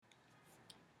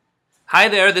Hi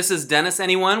there, this is Dennis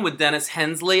Anyone with Dennis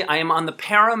Hensley. I am on the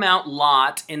Paramount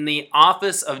lot in the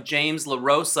office of James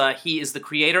LaRosa. He is the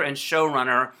creator and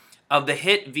showrunner of the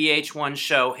hit VH1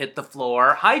 show Hit the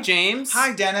Floor. Hi, James.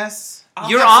 Hi, Dennis.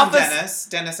 Your have office... Dennis.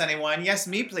 Dennis Anyone. Yes,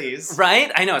 me, please. Right?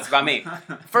 I know, it's about me.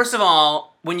 First of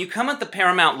all, when you come at the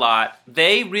Paramount lot,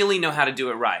 they really know how to do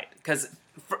it right. Because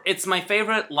it's my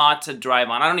favorite lot to drive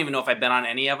on. I don't even know if I've been on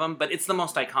any of them, but it's the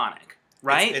most iconic.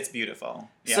 Right? It's beautiful.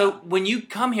 Yeah. So when you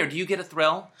come here, do you get a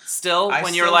thrill still I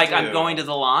when you're still like, do. I'm going to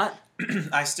the lot?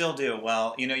 I still do.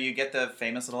 Well, you get the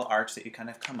famous little arch that you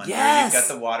kind of come under. Yes! You've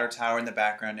got the water tower in the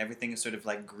background. Everything is sort of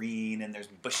like green, and there's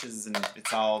bushes, and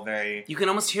it's all very... You can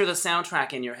almost hear the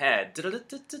soundtrack in your head.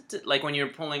 Like when you're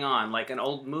pulling on, like an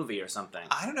old movie or something.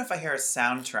 I don't know if I hear a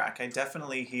soundtrack. I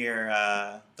definitely hear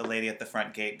the lady at the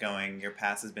front gate going, your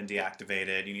pass has been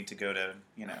deactivated. You need to go to,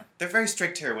 They're very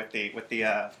strict here with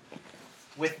the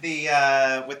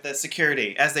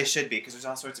security, as they should be, because there's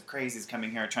all sorts of crazies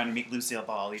coming here trying to meet Lucille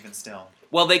Ball, even still.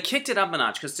 Well, they kicked it up a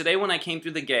notch, because today when I came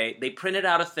through the gate, they printed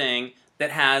out a thing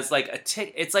that has like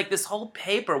it's like this whole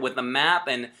paper with a map,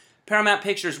 and Paramount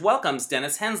Pictures welcomes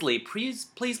Dennis Hensley. Please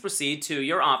proceed to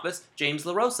your office. James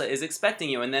LaRosa is expecting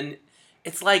you. And then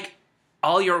it's like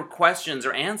all your questions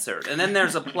are answered. And then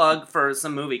there's a plug for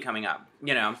some movie coming up,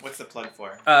 What's the plug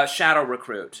for? Shadow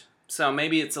Recruit. So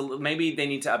maybe maybe they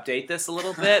need to update this a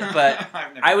little bit, but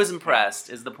I was impressed,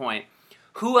 is the point.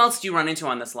 Who else do you run into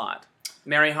on this lot?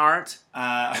 Mary Hart?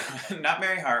 Not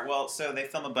Mary Hart. Well, so they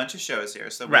film a bunch of shows here.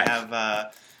 So we Right.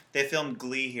 have, they filmed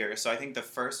Glee here. So I think the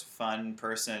first fun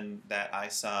person that I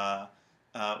saw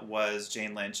was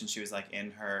Jane Lynch, and she was like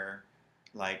in her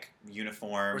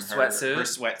uniform, Her sweatsuit? her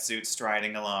sweatsuit,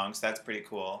 striding along. So that's pretty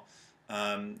cool.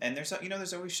 And there's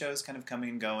always shows kind of coming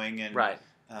and going, and Right.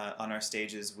 On our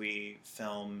stages, we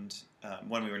filmed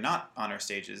when we were not on our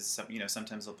stages.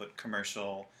 Sometimes they'll put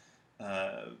commercial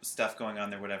stuff going on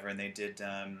there, whatever. And they did.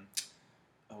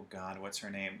 Oh God, what's her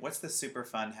name? What's the super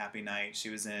fun Happy Night? She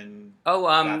was in.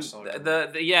 Bachelor.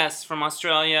 the yes, from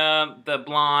Australia, the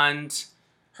blonde.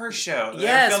 Her show. They're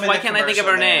Yes, filming why the can't I think of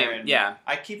her commercial name? there, and Yeah.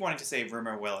 I keep wanting to say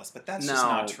Rumor Willis, but that's No, just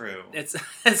not true. It's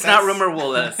not Rumor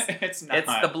Willis. It's not.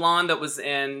 It's the blonde that was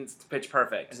in Pitch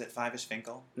Perfect. Is it Five-ish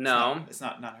Finkel? No. It's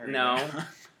not her. No. either.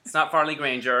 It's not Farley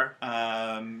Granger.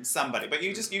 Somebody, but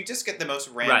you just get the most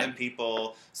random Right.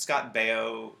 people. Scott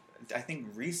Baio, I think,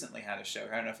 recently had a show.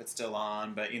 I don't know if it's still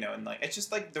on, but and it's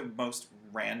just like the most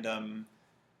random.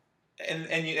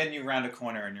 And you round a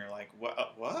corner and you're like,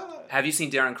 what? Have you seen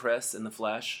Darren Criss in the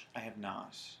flesh? I have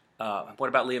not. What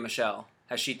about Leah Michele?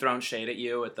 Has she thrown shade at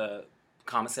you at the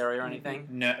commissary or anything?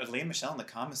 No, Leah Michele in the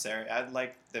commissary. I'd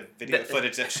like the video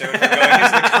footage that showed her going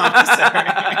into the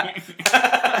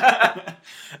commissary.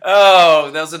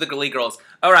 Oh, those are the Glee girls.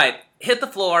 All right, Hit the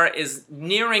Floor is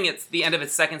nearing the end of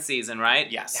its second season, right?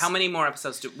 Yes. How many more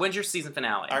episodes when's your season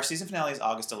finale? Our season finale is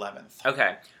August 11th.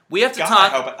 Okay. We have to God,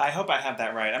 talk... I hope I have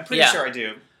that right. I'm pretty sure I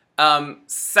do.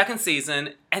 Second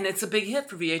season, and it's a big hit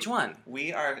for VH1.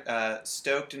 We are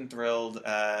stoked and thrilled.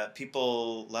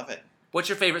 People love it. What's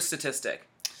your favorite statistic?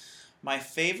 My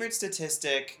favorite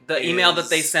statistic The is... email that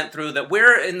they sent through that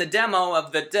we're in the demo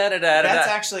of the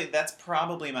da-da-da-da-da. That's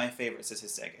probably my favorite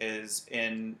statistic, is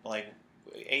in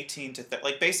 18 to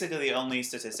 30, basically the only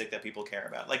statistic that people care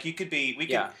about.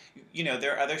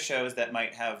 There are other shows that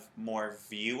might have more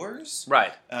viewers,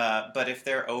 Right. But if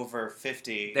they're over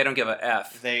 50, They don't give a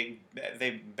F. they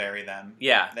bury them.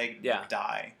 Yeah. They Yeah.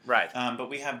 die. Right. But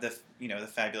we have the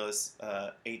fabulous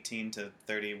 18 to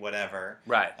 30 whatever.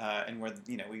 Right. And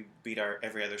we beat our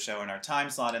every other show in our time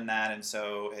slot in that, and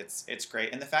so it's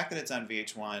great. And the fact that it's on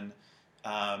VH1,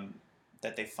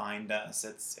 that they find us,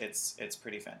 it's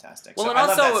pretty fantastic. Well, so and I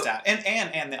love also- that stat.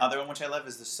 And the other one which I love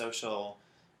is the social.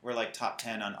 We're top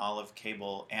 10 on all of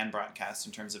cable and broadcast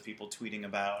in terms of people tweeting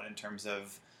about, in terms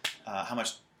of how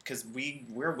much, because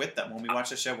we're with them when we watch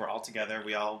the show. We're all together.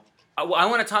 We all. I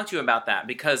want to talk to you about that,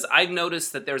 because I've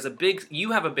noticed that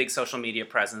you have a big social media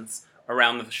presence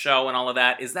around the show and all of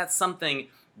that. Is that something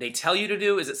they tell you to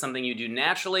do? Is it something you do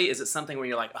naturally? Is it something where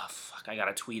you're like, oh, fuck, I got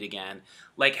to tweet again?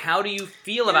 How do you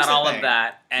feel about all of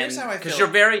that? And Here's how I feel.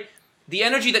 Because the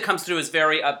energy that comes through is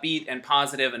very upbeat and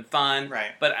positive and fun.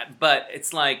 Right. But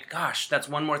it's like, gosh, that's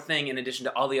one more thing in addition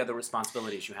to all the other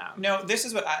responsibilities you have. No, this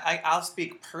is what I'll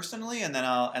speak personally, and then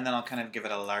I'll kind of give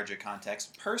it a larger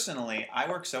context. Personally, I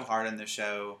work so hard on the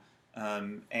show,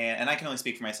 and I can only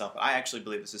speak for myself, but I actually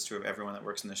believe this is true of everyone that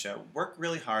works in the show. Work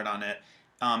really hard on it.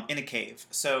 In a cave.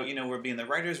 So, we'll be in the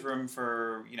writer's room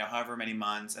for, however many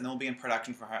months, and then we'll be in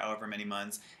production for however many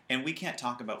months, and we can't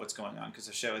talk about what's going on, because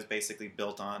the show is basically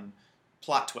built on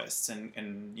plot twists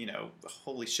and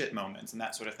holy shit moments and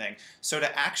that sort of thing. So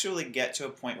to actually get to a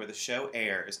point where the show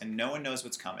airs and no one knows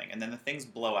what's coming, and then the things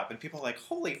blow up and people are like,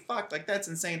 holy fuck, like that's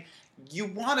insane. You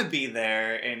want to be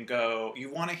there and go,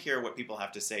 you want to hear what people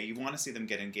have to say, you want to see them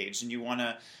get engaged, and you want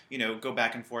to go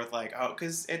back and forth like, oh,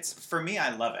 because it's, for me,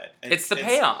 I love it. It's the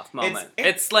payoff moment.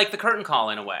 It's like the curtain call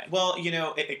in a way. Well,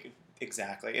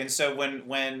 exactly. And so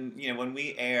when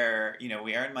we air,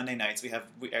 we air on Monday nights. We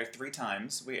air 3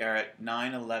 times. We air at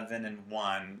 9, 11, and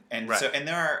 1. And right. and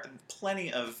there are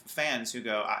plenty of fans who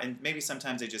go, and maybe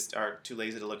sometimes they just are too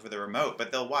lazy to look for the remote,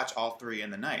 but they'll watch all 3 in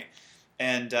the night.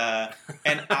 And I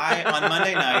on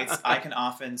Monday nights I can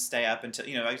often stay up until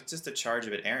it's just a charge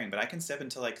of it airing, but I can stay up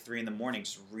until like 3 in the morning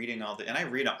just reading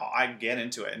I get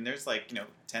into it, and there's like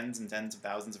tens and tens of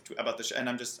thousands of tweets about the show, and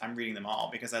I'm reading them all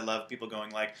because I love people going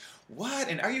like, what,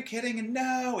 and are you kidding, and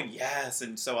no, and yes,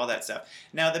 and so all that stuff.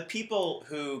 Now the people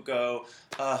who go,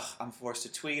 ugh, I'm forced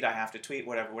to tweet, I have to tweet,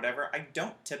 whatever, I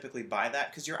don't typically buy that,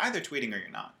 because you're either tweeting or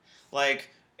you're not. Like,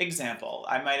 example,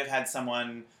 I might have had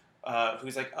someone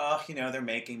who's like, oh, they're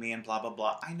making me and blah blah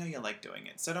blah. I know you like doing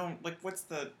it, so don't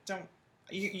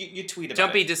you tweet about it.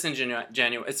 Don't be disingenuous.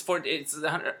 It's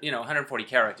 140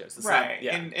 characters. It's right, not,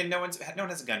 yeah. and no one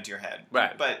has a gun to your head.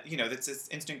 Right, but it's this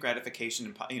instant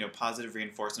gratification and positive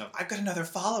reinforcement of, I've got another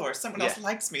follower. Someone else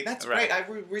likes me. That's right. great. I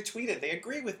retweeted. They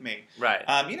agree with me. Right.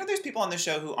 There's people on the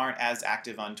show who aren't as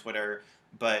active on Twitter,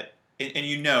 but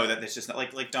and that it's just not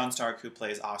like Don Stark, who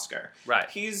plays Oscar. Right.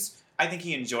 I think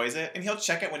he enjoys it, and he'll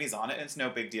check it when he's on it, and it's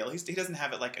no big deal. He doesn't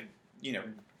have it like an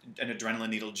adrenaline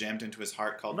needle jammed into his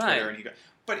heart called Twitter, and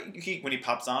but when he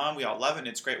pops on, we all love it, and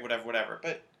it's great, whatever.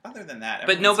 But other than that,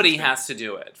 but nobody has to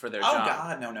do it for their job. Oh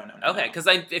God, no. Okay, because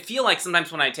I feel like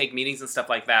sometimes when I take meetings and stuff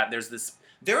like that, there's this.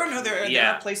 There are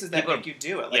places that make you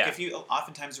do it. Like if you,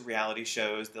 oftentimes reality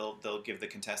shows, they'll give the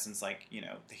contestants like,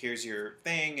 here's your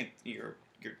thing, your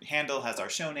handle has our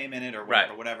show name in it or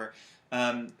whatever.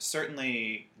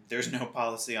 Certainly. There's no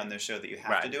policy on this show that you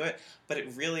have to do it, but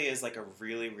it really is like a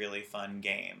really, really fun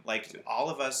game. Like, all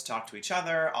of us talk to each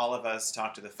other, all of us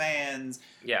talk to the fans.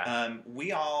 Yeah.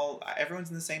 Everyone's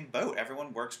in the same boat.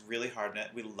 Everyone works really hard on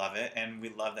it. We love it, and we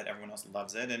love that everyone else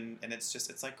loves it, and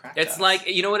it's like crack. It's like,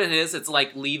 you know what it is? It's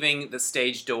like leaving the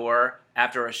stage door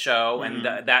after a show, and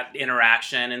that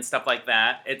interaction and stuff like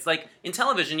that. It's like, in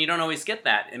television, you don't always get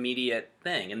that immediate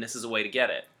thing, and this is a way to get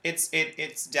it. It's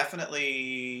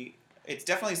definitely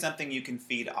something you can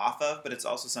feed off of, but it's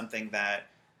also something that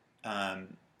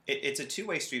it's a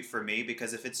two-way street for me,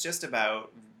 because if it's just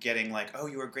about getting like, oh,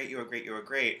 you were great,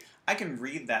 I can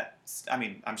read that. I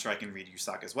mean, I'm sure I can read you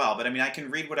suck as well, but I mean, I can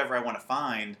read whatever I want to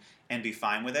find and be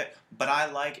fine with it. But I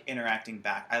like interacting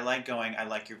back. I like going, I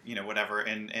like your, whatever.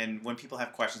 And when people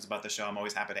have questions about the show, I'm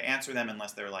always happy to answer them,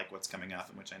 unless they're like, what's coming up,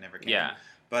 in which I never can. Yeah.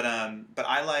 But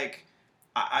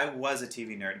I was a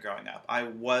TV nerd growing up. I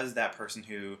was that person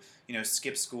who,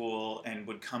 skipped school and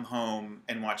would come home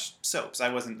and watch soaps. I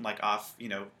wasn't like off,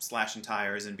 slashing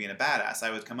tires and being a badass.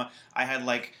 I would come up.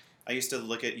 I used to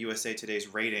look at USA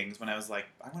Today's ratings when I was like,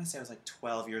 I want to say I was like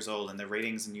 12 years old, and the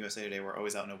ratings in USA Today were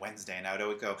always out on a Wednesday, and I would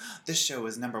always go, this show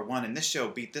is number 1, and this show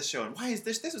beat this show, and why is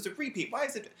this was a repeat, why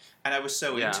is it? And I was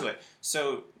so into it.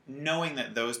 So knowing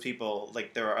that those people,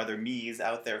 like, there are other me's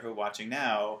out there who are watching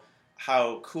now,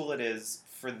 how cool it is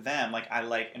for them. Like, I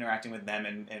like interacting with them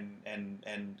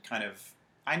and kind of,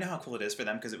 I know how cool it is for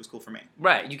them because it was cool for me.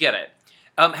 Right, you get it.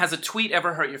 Has a tweet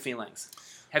ever hurt your feelings?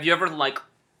 Have you ever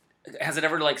has it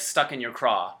ever stuck in your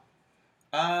craw?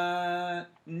 No.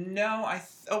 Well, I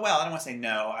don't want to say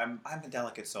no. I'm a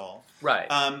delicate soul. Right.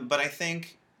 But I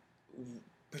think,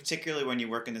 particularly when you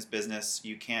work in this business,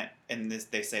 you can't, and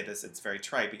they say this, it's very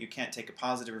trite, but you can't take a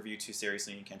positive review too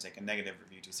seriously, and you can't take a negative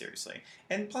review too seriously.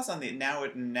 And plus,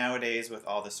 nowadays, with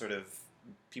all this sort of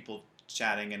people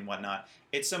chatting and whatnot,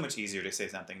 it's so much easier to say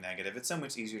something negative. It's so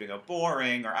much easier to go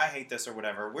boring, or I hate this, or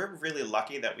whatever. We're really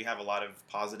lucky that we have a lot of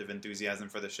positive enthusiasm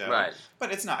for the show. Right.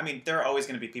 But it's not, I mean, there are always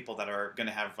going to be people that are going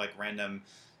to have random,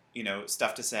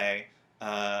 stuff to say.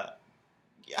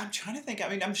 I'm trying to think. I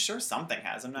mean, I'm sure something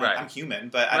has. I'm human,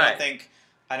 but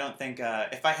I don't think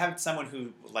if I had someone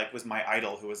who was my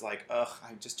idol, who was like, ugh,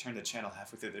 I just turned the channel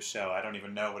halfway through the show, I don't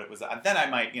even know what it was. Then I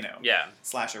might,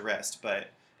 slash a wrist. But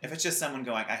if it's just someone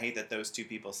going, I hate that those two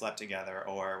people slept together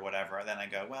or whatever, then I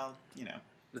go, well,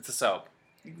 it's a soap.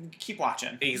 Keep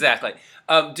watching. Exactly.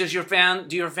 Do your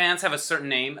fans have a certain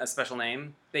name, a special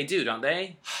name? They do, don't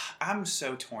they? I'm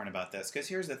so torn about this, because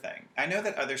here's the thing. I know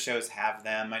that other shows have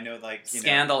them. I know,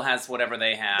 Scandal has whatever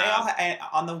they have. They all and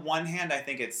on the one hand, I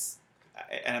think it's,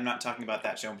 and I'm not talking about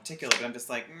that show in particular, but I'm just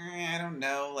like, I don't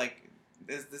know,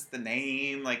 is this the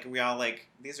name? Like, we all like,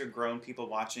 these are grown people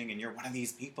watching, and you're one of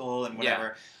these people, and whatever.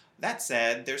 Yeah. That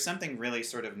said, there's something really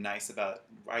sort of nice about,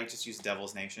 I just use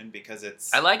Devil's Nation because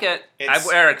I like it.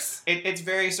 Eric's. It's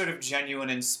very sort of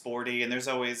genuine and sporty, and there's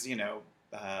always,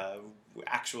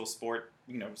 actual sport,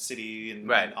 city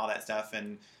and all that stuff,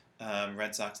 and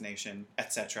Red Sox Nation,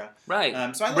 etc. Right.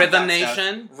 So I love Rhythm that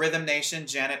Nation. Stuff. Rhythm Nation.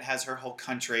 Janet has her whole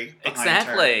country behind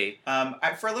exactly.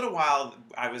 her. For a little while,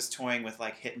 I was toying with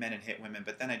like hit men and hit women,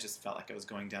 but then I just felt like I was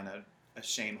going down a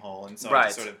shame hole, and so I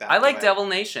just sort of backed I like away. Devil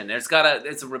Nation. Is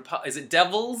it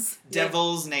Devil's?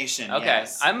 Devil's Nation. Okay.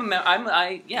 Yes.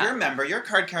 Yeah. You're a member. You're a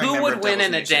card-carrying Who member would of win Devil's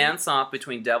in a Nation. dance-off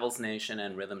between Devil's Nation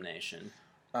and Rhythm Nation?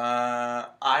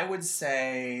 I would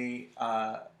say,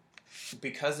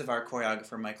 because of our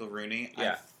choreographer Michael Rooney,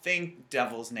 I think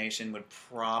Devil's Nation would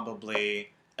probably,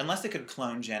 unless they could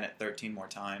clone Janet 13 more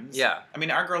times. Yeah. I mean,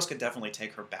 our girls could definitely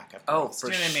take her backup. Oh, girls. for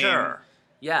Do you know what sure. I mean?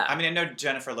 Yeah. I mean, I know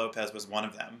Jennifer Lopez was one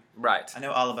of them. Right. I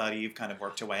know All About Eve kind of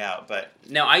worked her way out, but...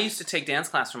 No, I used to take dance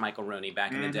class from Michael Rooney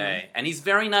back in the day, and he's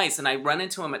very nice, and I run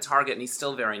into him at Target, and he's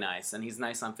still very nice, and he's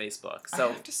nice on Facebook. So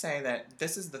I have to say that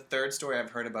this is the third story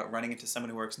I've heard about running into someone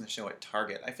who works in the show at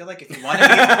Target. I feel like if you want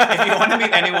to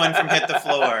meet anyone from Hit the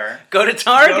Floor, go to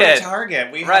Target. Go to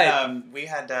Target. We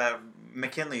had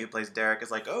McKinley, who plays Derek,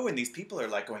 is like, oh, and these people are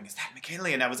like going, is that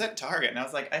McKinley? And I was at Target, and I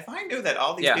was like, if I knew that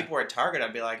all these people were at Target,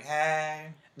 I'd be like, hey.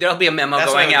 There'll be a memo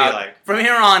That's going out. like. From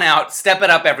here on out, step it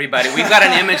up, everybody. We've got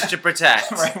an image to protect.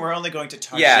 Right, we're only going to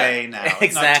Target now.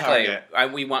 Exactly. Not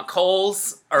Target. We want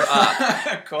Kohl's or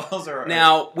up. Kohl's or up.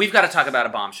 Now, we've got to talk about a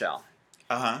bombshell.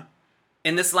 Uh-huh.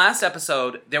 In this last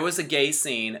episode, there was a gay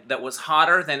scene that was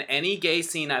hotter than any gay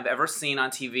scene I've ever seen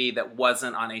on TV that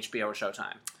wasn't on HBO or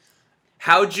Showtime.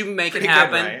 How'd you make it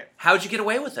happen? Good, right? How'd you get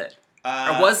away with it?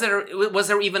 Or was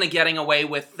there even a getting away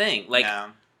with thing? Like,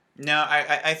 No,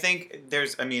 I think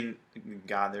there's so many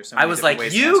I was like,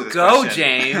 ways you to answer this go, question.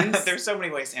 James. There's so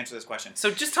many ways to answer this question.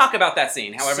 So just talk about that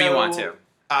scene, however you want to.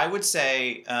 I would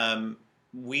say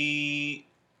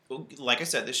like I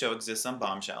said, the show exists on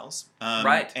bombshells.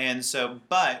 Right. And so,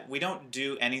 but we don't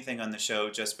do anything on the show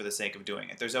just for the sake of doing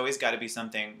it. There's always got to be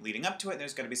something leading up to it, and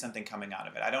there's got to be something coming out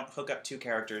of it. I don't hook up two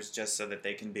characters just so that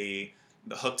they can be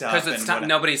hooked up. Because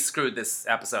nobody's screwed this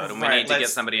episode, and we need to get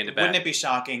somebody into bed. Wouldn't it be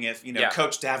shocking if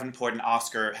Coach Davenport and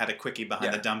Oscar had a quickie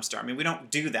behind the dumpster? I mean, we don't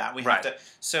do that. We have to.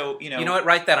 So You know what?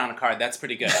 Write that on a card. That's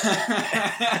pretty good.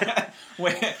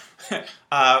 But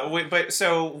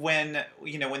so when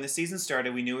the season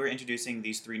started, we knew we were introducing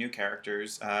these three new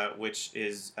characters, which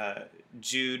is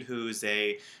Jude, who's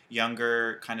a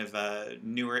younger, kind of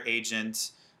newer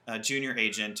agent, junior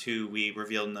agent, who we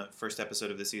revealed in the first episode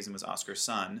of the season was Oscar's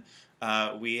son.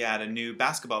 We had a new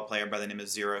basketball player by the name of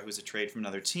Zero, who's a trade from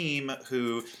another team,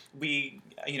 who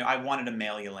I wanted a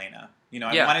male Yelena.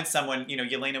 I wanted someone,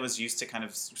 Yelena was used to kind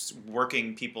of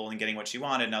working people and getting what she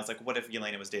wanted, and I was like, what if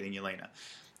Yelena was dating Yelena?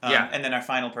 And then our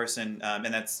final person,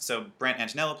 so Brant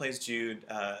Antonello plays Jude,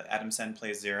 Adam Sen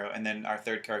plays Zero, and then our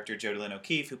third character, Jodalyn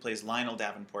O'Keefe, who plays Lionel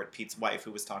Davenport, Pete's wife,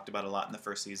 who was talked about a lot in the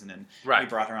first season, and we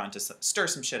brought her on to stir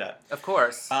some shit up. Of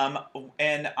course.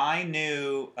 And I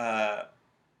knew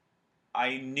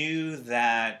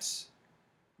that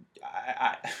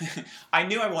I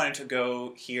knew I wanted to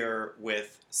go here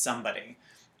with somebody.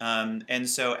 And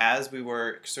so as we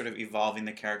were sort of evolving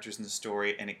the characters in the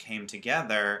story and it came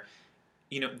together,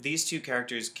 these two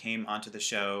characters came onto the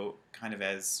show kind of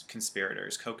as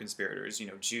conspirators, co-conspirators.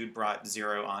 Jude brought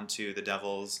Zero onto the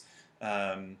Devils,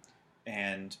 but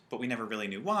we never really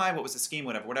knew why, what was the scheme,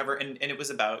 whatever. And it was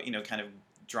about, kind of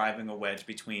driving a wedge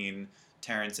between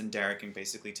Terrence and Derek and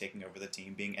basically taking over the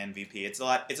team, being MVP. It's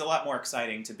a lot more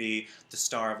exciting to be the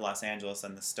star of Los Angeles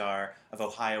than the star of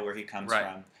Ohio, where he comes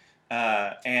from.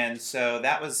 And so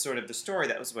that was sort of the story.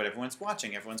 That was what everyone's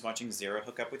watching. Everyone's watching Zero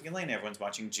hook up with Yelena. Everyone's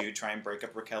watching Jude try and break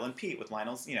up Raquel and Pete with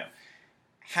Lionel's.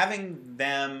 Having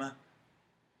them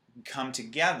come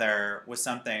together was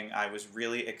something I was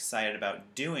really excited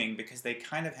about doing, because they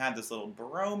kind of had this little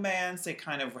bromance. They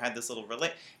kind of had this little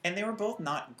and they were both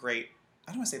not great.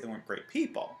 I don't want to say they weren't great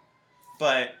people,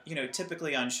 but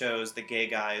typically on shows, the gay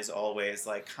guy is always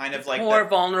kind of more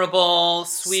vulnerable,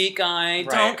 sweet guy. Right.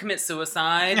 Don't commit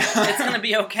suicide. It's gonna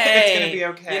be okay. It's gonna be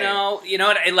okay. You know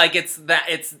what?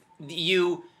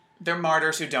 They're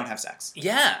martyrs who don't have sex.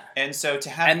 Yeah. And so to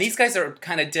have... And these guys are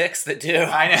kind of dicks that do.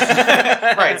 I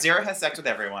know. Right. Zero has sex with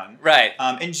everyone. Right.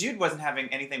 And Jude wasn't having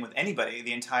anything with anybody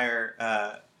the entire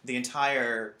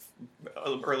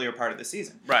earlier part of the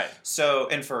season. Right. So,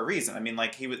 and for a reason. I mean,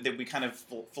 we kind of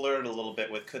flirted a little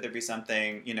bit with, could there be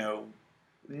something,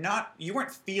 you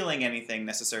weren't feeling anything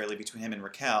necessarily between him and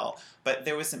Raquel, but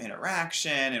there was some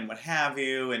interaction and what have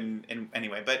you, and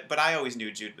anyway, but I always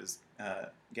knew Jude was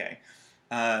gay,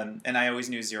 and I always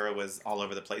knew Zero was all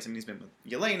over the place. I mean, he's been with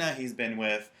Yelena, he's been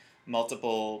with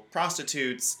multiple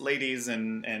prostitutes, ladies,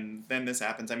 and then this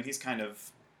happens. I mean, he's kind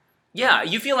of... Yeah,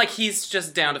 you feel like he's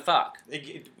just down to fuck.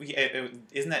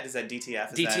 Is that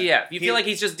DTF? DTF. You feel like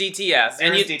he's just DTF.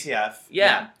 And he's DTF.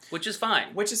 Yeah, which is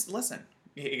fine. Which is, listen,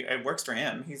 it works for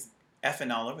him. He's effing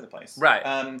all over the place.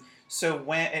 Right. So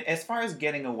as far as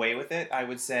getting away with it, I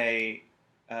would say,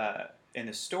 in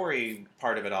the story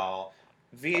part of it all,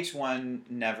 VH1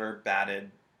 never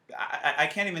batted. I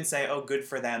can't even say, oh, good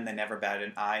for them, they never batted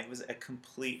an eye. It was a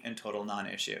complete and total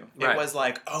non-issue. Right. It was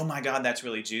like, oh my God, that's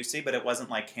really juicy, but it wasn't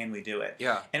like, can we do it?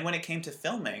 Yeah. And when it came to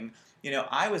filming,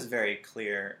 I was very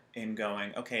clear in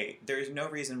going, okay, there's no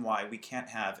reason why we can't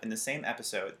have, in the same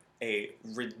episode, a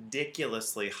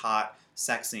ridiculously hot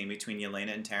sex scene between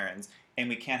Yelena and Terrence, and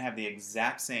we can't have the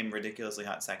exact same ridiculously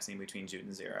hot sex scene between Jude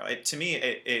and Zero. To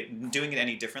me, doing it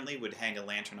any differently would hang a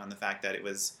lantern on the fact that it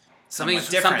was...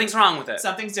 Something's wrong with it.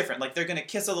 Something's different. Like, they're going to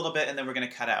kiss a little bit and then we're going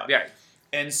to cut out. Yeah.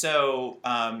 And so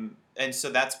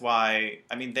that's why,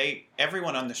 I mean,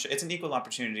 everyone on the show, it's an equal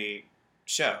opportunity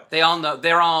show. They all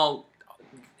know,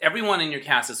 everyone in your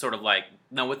cast is sort of like,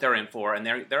 know what they're in for, and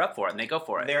they're up for it, and they go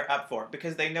for it. They're up for it,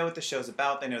 because they know what the show's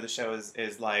about. They know the show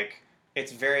is like,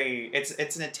 it's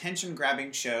an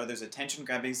attention-grabbing show. There's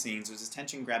attention-grabbing scenes. There's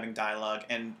attention-grabbing dialogue.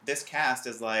 And this cast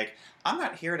is like, I'm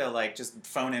not here to, like, just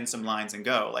phone in some lines and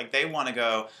go. Like, they want to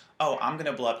go, oh, I'm going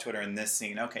to blow up Twitter in this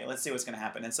scene. Okay, let's see what's going to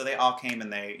happen. And so they all came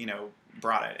and they,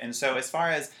 brought it. And so as far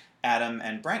as Adam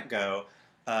and Brent go,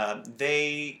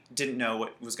 they didn't know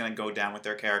what was going to go down with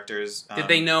their characters. Did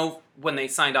they know when they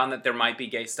signed on that there might be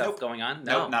gay stuff going on?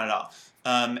 No. Nope, not at all.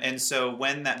 And so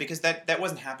because that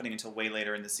wasn't happening until way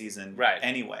later in the season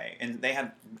anyway. And they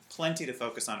had plenty to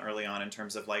focus on early on in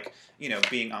terms of, like,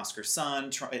 being Oscar's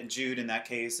son, Jude in that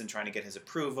case, and trying to get his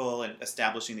approval and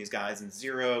establishing these guys, and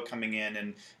Zero coming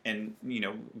in and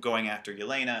going after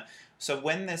Yelena. So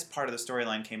when this part of the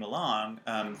storyline came along,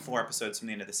 4 episodes from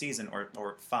the end of the season,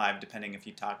 or 5, depending if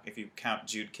you count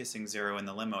Jude kissing Zero in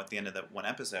the limo at the end of the one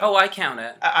episode. Oh, I count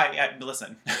it. I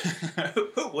listen.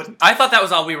 Who wouldn't? I thought that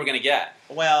was all we were going to get.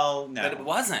 Well, no, but it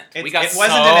wasn't. We got it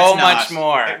wasn't so and it's much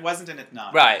more. It wasn't, and it's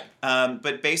not. Right.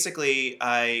 But basically,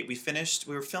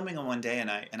 we were filming on one day, and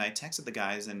I texted the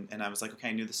guys, and I was like, okay,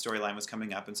 I knew the storyline was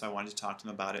coming up, and so I wanted to talk to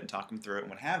them about it and talk them through it and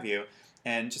what have you,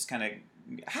 and just kind of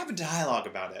have a dialogue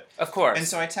about it. Of course. And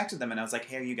so I texted them, and I was like,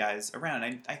 hey, are you guys around?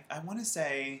 And I want to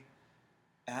say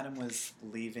Adam was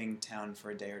leaving town for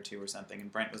a day or two or something,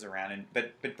 and Brent was around,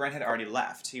 but Brent had already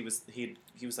left. He was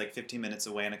like 15 minutes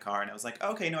away in a car, and I was like,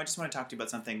 okay, no, I just want to talk to you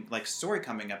about something, like story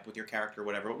coming up with your character or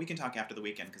whatever, but we can talk after the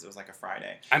weekend, because it was like a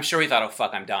Friday. I'm sure he thought, oh,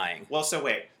 fuck, I'm dying. Well, so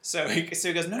wait. So he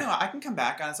goes, no, I can come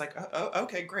back. And I was like, oh,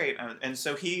 okay, great. And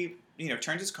so he,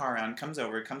 turns his car around, comes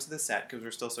to the set, because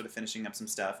we're still sort of finishing up some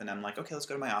stuff, and I'm like, okay, let's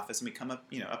go to my office, and we come up,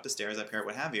 up the stairs up here,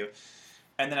 what have you.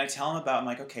 And then I tell him I'm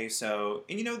like, okay, so,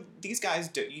 and these guys,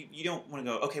 you don't want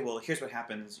to go, okay, well, here's what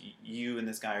happens. You and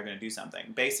this guy are going to do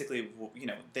something. Basically,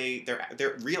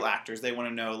 they're real actors. They want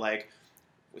to know, like,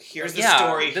 here's the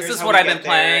story. This here's is how what we I've get been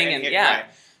playing, there, and Right.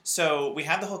 So we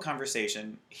had the whole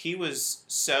conversation. He was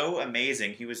so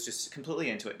amazing. He was just completely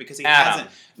into it, because he hasn't.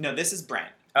 No, this is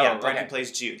Brent. Oh, yeah, Brent okay. who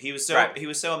plays Jude. He was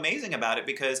so amazing about it,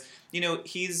 because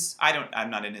I'm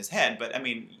not in his head, but I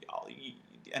mean,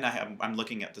 and I'm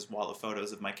looking at this wall of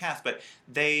photos of my cast, but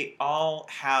they're all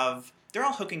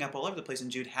hooking up all over the place,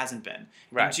 and Jude hasn't been.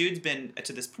 Right. And Jude's been,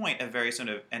 to this point, a very sort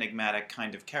of enigmatic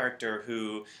kind of character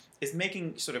who is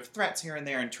making sort of threats here and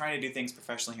there and trying to do things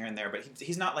professionally here and there, but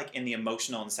he's not, like, in the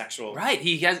emotional and sexual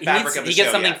he gets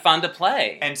show something yet. fun to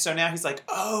play. And so now he's like,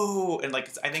 oh, and, like,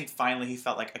 I think finally he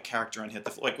felt like a character and hit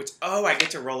the floor, like, which, oh, I get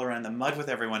to roll around in the mud with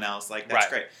everyone else, like, that's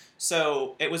great.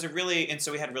 So it was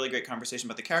so we had a really great conversation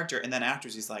about the character, and then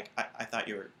afterwards he's like, I thought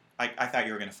you were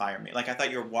going to fire me. Like, I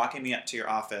thought you were walking me up to your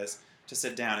office to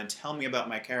sit down and tell me about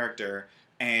my character,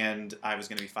 and I was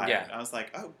going to be fired. Yeah. I was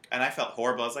like, oh, and I felt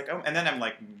horrible. I was like, oh, and then I'm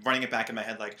like running it back in my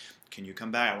head, like, can you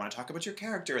come back? I want to talk about your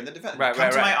character and the defense.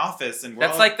 Come to my office, and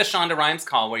that's like the Shonda Rhimes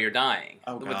call where you're dying.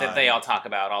 Oh, God. That they all talk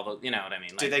about all the, you know what I mean?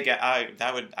 Like, Did they get? I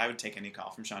would take any call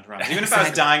from Shonda Rhimes, even if I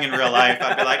was dying in real life.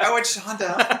 I'd be like, oh, it's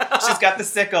Shonda. She's got the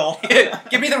sickle.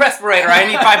 Give me the respirator. I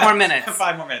need 5 more minutes.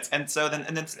 5 more minutes. And so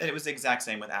then it was the exact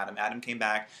same with Adam. Adam came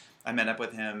back. I met up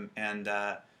with him, and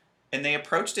they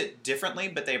approached it differently,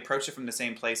 but they approached it from the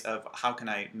same place of how can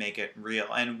I make it real.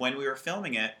 And when we were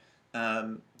filming it,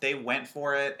 they went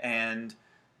for it, and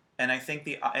and I think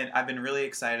and I've been really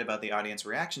excited about the audience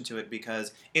reaction to it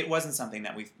because it wasn't something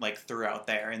that we like threw out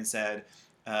there and said,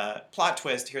 plot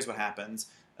twist, here's what happens.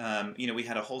 We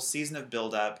had a whole season of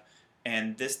build up,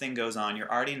 and this thing goes on.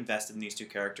 You're already invested in these two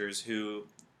characters who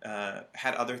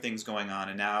had other things going on,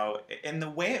 and now, in the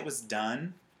way it was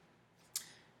done,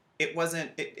 it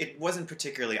wasn't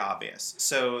particularly obvious.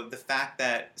 So the fact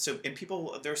that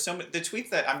there's so many, the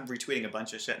tweets that I'm retweeting a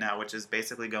bunch of shit now, which is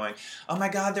basically going, oh my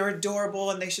god, they're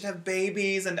adorable and they should have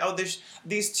babies, and there's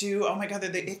these two, oh my god, they're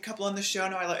the it couple on the show.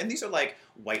 No, I love, and these are like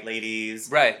white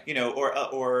ladies, right?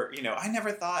 Or I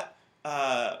never thought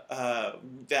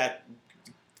that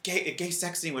gay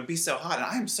sex scene would be so hot, and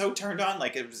I'm so turned on.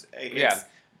 Like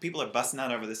people are busting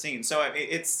out over the scene. So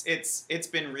it's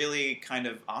been really kind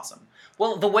of awesome.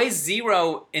 Well, the way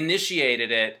Zero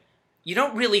initiated it, you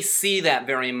don't really see that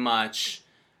very much.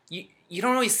 You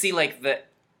don't always see like the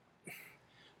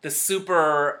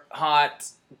super hot.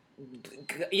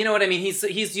 You know what I mean?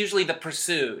 He's usually the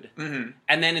pursued, mm-hmm.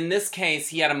 and then in this case,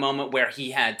 he had a moment where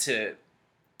he had to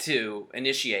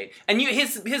initiate, and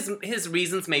his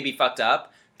reasons may be fucked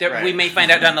up. Right. We may find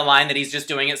out down the line that he's just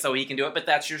doing it so he can do it, but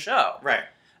that's your show, right?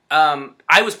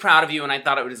 I was proud of you, and I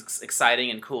thought it was exciting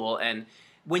and cool. And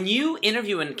when you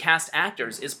interview and cast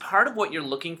actors, is part of what you're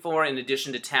looking for, in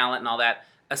addition to talent and all that,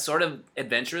 a sort of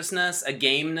adventurousness, a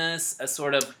gameness, a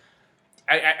sort of...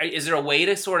 is there a way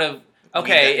to sort of...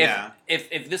 Okay,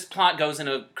 if this plot goes in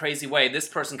a crazy way, this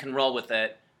person can roll with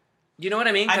it. You know what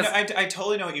I mean? I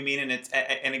totally know what you mean,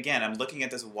 and again, I'm looking at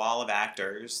this wall of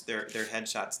actors, their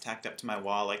headshots tacked up to my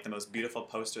wall like the most beautiful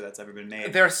poster that's ever been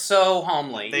made. They're so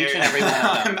homely, each and every one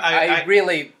of them. I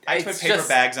put paper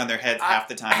bags on their heads half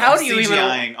the time. How do you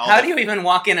even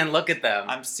walk in and look at them?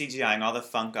 I'm CGIing all the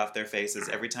funk off their faces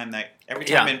every time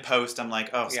in post. I'm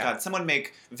like, oh God, someone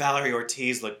make Valerie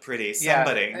Ortiz look pretty.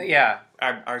 Somebody. Yeah.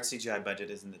 Our CGI budget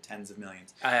is in the tens of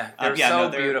millions. They're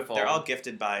beautiful. They're all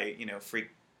gifted by freak.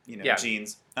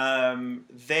 Genes. When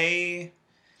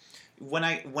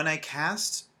I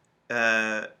cast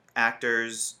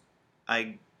actors,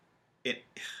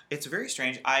 it's very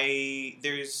strange.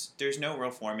 There's no real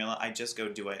formula. I just go,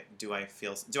 do I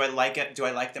like it? Do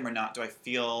I like them or not? Do I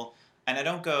feel? And I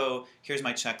don't go, here's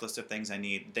my checklist of things I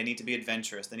need. They need to be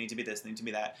adventurous. They need to be this. They need to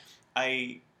be that.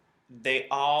 They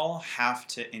all have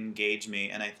to engage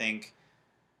me, and I think.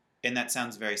 And that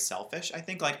sounds very selfish. I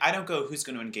think, like, I don't go, who's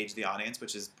going to engage the audience,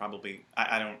 which is probably,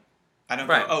 I don't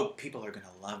right. go, oh, people are going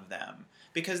to love them.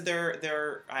 Because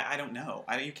I don't know.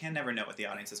 You can never know what the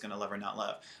audience is going to love or not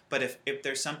love. But if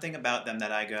there's something about them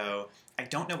that I go, I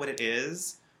don't know what it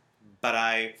is, but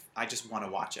I just want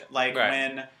to watch it. Like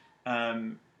when,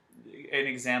 an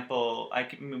example, I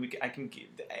can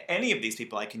any of these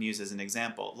people I can use as an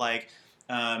example. Like,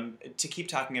 to keep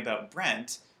talking about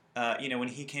Brent, when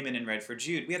he came in and read for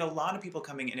Jude, we had a lot of people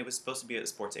coming in. It was supposed to be a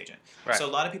sports agent. Right. So a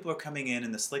lot of people are coming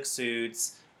in the slick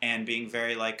suits and being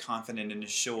very, like, confident and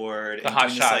assured. The and hot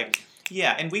doing shot. this, like,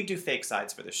 yeah, and we do fake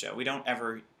sides for the show. We don't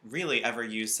really ever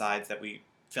use sides that we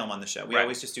film on the show. We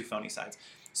always just do phony sides.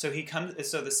 So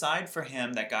so the side for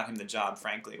him that got him the job,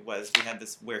 frankly, was we had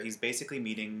this where he's basically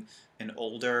meeting an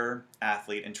older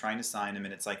athlete and trying to sign him,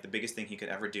 and it's like the biggest thing he could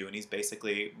ever do, and he's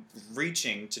basically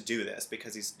reaching to do this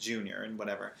because he's junior and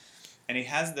whatever. And he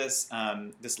has this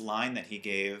this line that he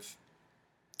gave.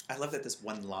 I love that this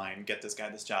one line, get this guy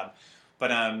this job.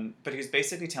 But he was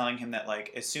basically telling him that,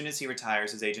 like, as soon as he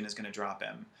retires, his agent is going to drop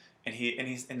him. And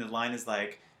the line is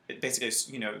like, basically,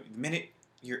 the minute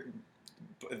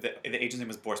the agent's name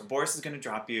was Boris. Boris is going to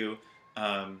drop you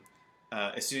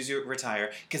as soon as you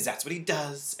retire, because that's what he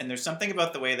does. And there's something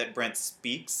about the way that Brent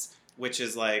speaks, which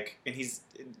is like, and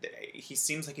he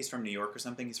seems like he's from New York or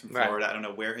something. He's from Florida. Right. I don't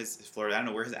know where his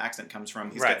accent comes from.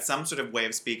 He's right. got some sort of way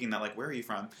of speaking that, like, where are you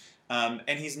from?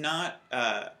 And he's not,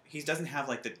 he doesn't have,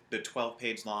 like, the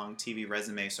 12-page long TV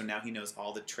resume, so now he knows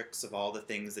all the tricks of all the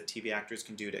things that TV actors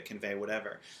can do to convey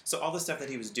whatever. So all the stuff that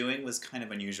he was doing was kind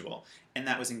of unusual, and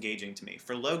that was engaging to me.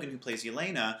 For Logan, who plays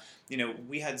Yelena,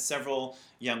 we had several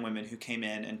young women who came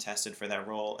in and tested for that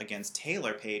role against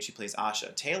Taylor Page, who plays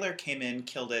Asha. Taylor came in,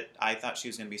 killed it. I thought she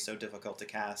was going to be so difficult to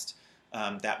cast.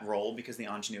 That role, because the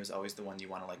ingenue is always the one you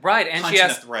want to, like, right, and punch in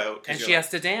the throat. And she has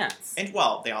to dance. And,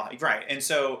 well, they all, right. And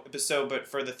but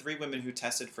for the three women who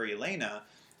tested for Yelena,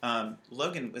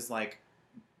 Logan was, like,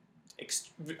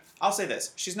 I'll say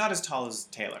this, she's not as tall as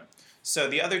Taylor. So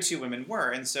the other two women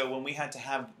were, and so when we had to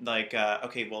have, like,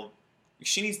 okay, well,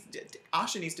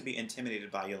 Asha needs to be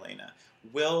intimidated by Yelena.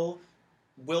 Will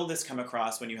this come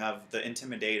across when you have the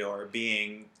intimidator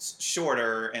being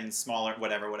shorter and smaller,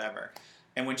 whatever.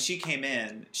 And when she came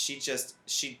in, she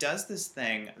does this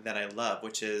thing that I love,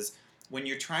 which is when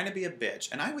you're trying to be a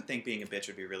bitch, and I would think being a bitch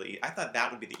would be really, I thought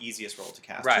that would be the easiest role to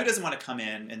cast. Right. Who doesn't want to come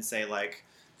in and say, like,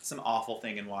 some awful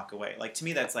thing and walk away? Like, to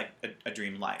me, that's, like, a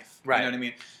dream life. Right. You know what I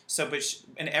mean? So,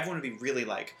 and everyone would be really,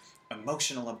 like,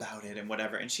 emotional about it and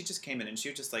whatever. And she just came in and she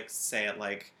would just, like, say it,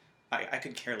 like, I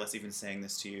could care less even saying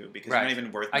this to you because you're not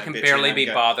even worth my I can bitching. barely be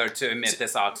bothered to emit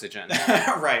this oxygen.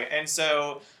 Right. And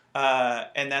so...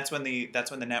 and that's when the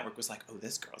network was like, oh,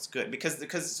 this girl's good,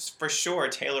 because for sure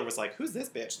Taylor was like, who's this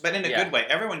bitch? But in a good way.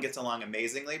 Everyone gets along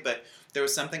amazingly, but there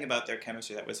was something about their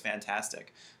chemistry that was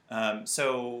fantastic.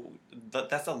 So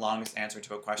that's the longest answer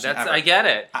to a question ever. I get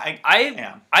it.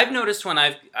 Yeah. I've noticed when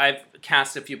I've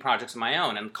cast a few projects of my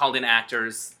own and called in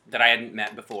actors that I hadn't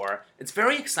met before, it's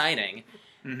very exciting.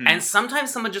 Mm-hmm. And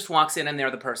sometimes someone just walks in and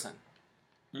they're the person.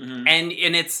 Mm-hmm. And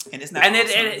isn't that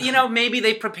awesome? And maybe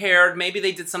they prepared, maybe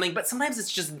they did something, but sometimes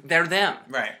it's just they're them.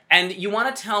 Right. And I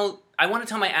want to tell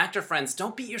my actor friends,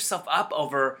 don't beat yourself up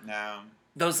over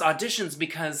those auditions,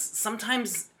 because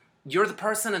sometimes you're the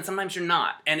person and sometimes you're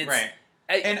not. And it's right.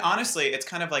 And honestly, it's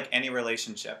kind of like any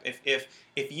relationship.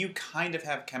 If you kind of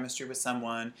have chemistry with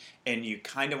someone and you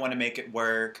kind of want to make it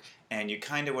work and you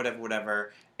kind of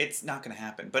whatever, it's not going to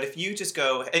happen. But if you just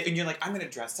go and you're like, I'm going to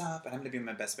dress up and I'm going to be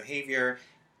my best behavior.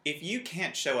 If you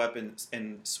can't show up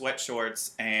in sweat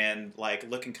shorts and like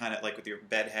looking kind of like with your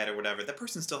bed head or whatever, the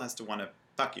person still has to want to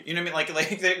fuck you. You know what I mean?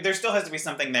 Like there still has to be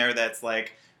something there that's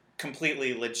like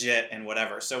completely legit and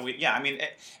whatever. So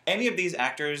any of these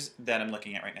actors that I'm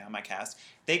looking at right now, my cast,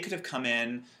 they could have come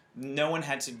in. No one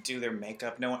had to do their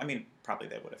makeup. Probably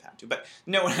they would have had to, but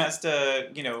no one has to,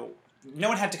 no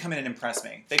one had to come in and impress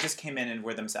me. They just came in and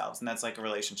were themselves, and that's like a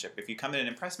relationship. If you come in and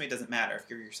impress me, it doesn't matter. If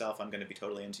you're yourself, I'm going to be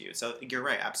totally into you. So you're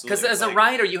right, absolutely. Because as a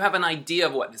writer, you have an idea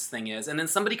of what this thing is, and then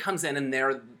somebody comes in and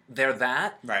they're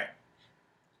that. Right.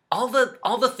 All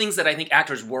the things that I think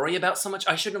actors worry about so much.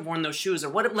 I shouldn't have worn those shoes, or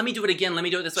what? Let me do it again. Let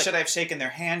me do it this way. Should I have shaken their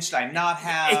hand? Should I not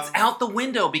have? It's out the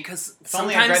window, because if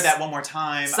only I read that one more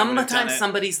time. Sometimes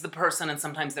somebody's the person, and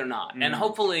sometimes they're not, and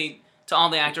hopefully. To all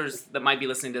the actors that might be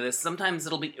listening to this, sometimes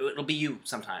it'll be you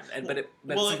sometimes, but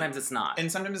sometimes it's not.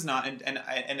 And sometimes it's not, and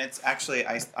it's actually,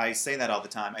 I say that all the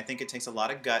time. I think it takes a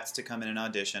lot of guts to come in an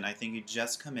audition. I think you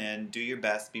just come in, do your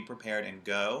best, be prepared, and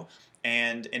go.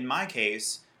 And in my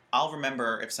case, I'll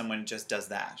remember if someone just does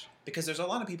that. Because there's a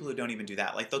lot of people who don't even do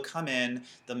that. Like, they'll come in,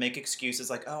 they'll make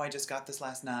excuses like, oh, I just got this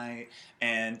last night,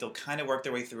 and they'll kind of work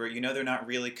their way through it. They're not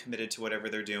really committed to whatever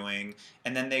they're doing,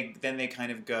 and then they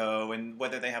kind of go, and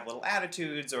whether they have little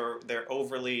attitudes or they're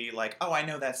overly like, oh, I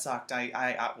know that sucked,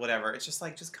 I whatever. It's just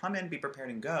like, just come in, be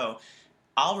prepared, and go.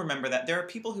 I'll remember that. There are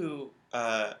people who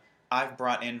I've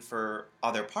brought in for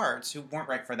other parts who weren't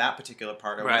right for that particular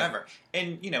part or whatever.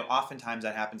 And, oftentimes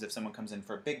that happens if someone comes in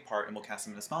for a big part and we'll cast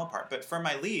them in a small part. But for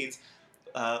my leads,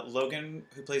 Logan,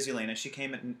 who plays Yelena, she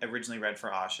came and originally read for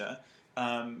Asha.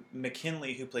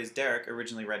 McKinley, who plays Derek,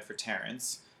 originally read for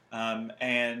Terrence. McKinley,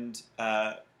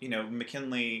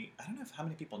 I don't know how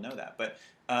many people know that, but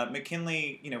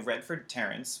McKinley, read for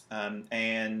Terrence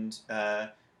and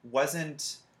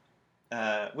wasn't...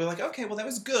 we're like, okay, well, that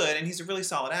was good, and he's a really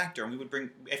solid actor, and we would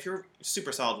if you're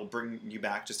super solid, we'll bring you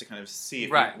back just to kind of see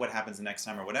what happens the next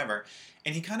time or whatever.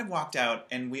 And he kind of walked out,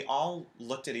 and we all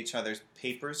looked at each other's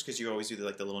papers, because you always do the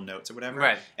little notes or whatever.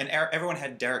 Right. And everyone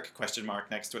had Derek ? Next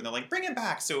to it, and they're like, bring him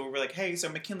back. So we're like, hey, so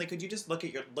McKinley, could you just look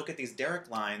at these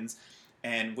Derek lines,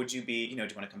 and would you be, do you want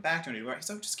to come back?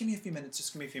 So just give me a few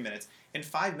minutes. In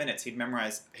 5 minutes, he'd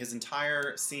memorized his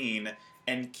entire scene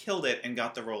and killed it and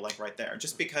got the role right there,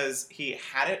 just because he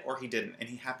had it or he didn't, and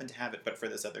he happened to have it, but for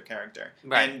this other character.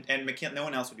 Right. And McKinley, no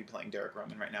one else would be playing Derek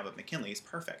Roman right now, but McKinley's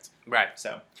perfect. Right.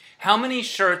 So, how many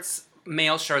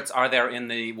male shirts are there in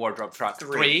the wardrobe truck?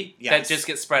 3. That Yes. just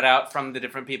get spread out from the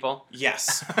different people.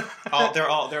 Yes. They're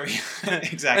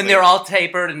exactly. And they're all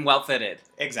tapered and well fitted.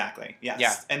 Exactly. Yes.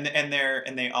 Yeah.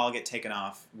 And they all get taken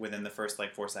off within the first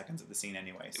 4 seconds of the scene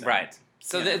anyway. So. Right.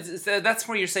 So that's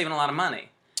where you're saving a lot of money.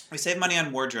 We save money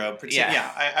on wardrobe.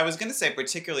 I was going to say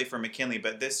particularly for McKinley,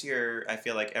 but this year I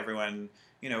feel like everyone,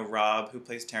 Rob, who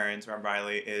plays Terrence, Rob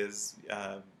Riley, is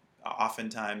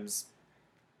oftentimes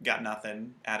got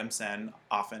nothing. Adam Sen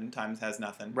oftentimes has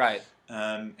nothing. Right.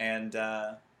 There's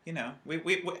you no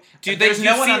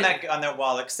one on that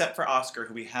wall except for Oscar,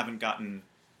 who we haven't gotten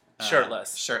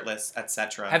shirtless,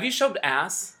 etc. Have you showed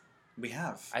ass? We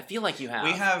have. I feel like you have.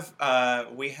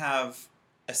 We have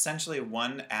essentially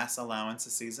 1 ass allowance a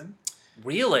season.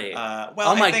 Really? Well,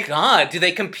 oh my I think, God! Do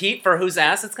they compete for whose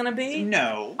ass it's gonna be?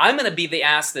 No. I'm gonna be the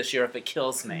ass this year if it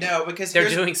kills me. No, because they're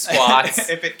doing squats.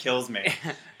 If it kills me.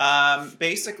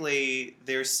 Basically,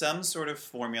 there's some sort of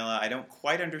formula. I don't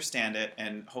quite understand it,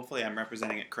 and hopefully I'm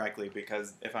representing it correctly,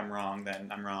 because if I'm wrong, then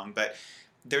I'm wrong. But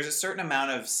there's a certain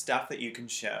amount of stuff that you can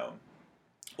show,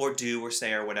 or do, or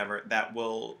say, or whatever, that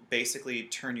will basically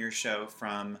turn your show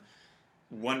from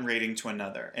one rating to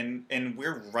another. And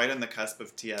we're right on the cusp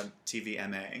of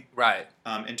TVMA. Right.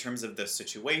 In terms of the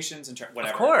situations, and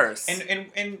whatever. Of course.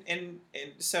 And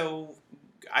so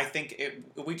I think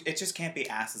it just can't be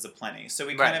asses aplenty. So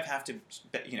we Right. kind of have to,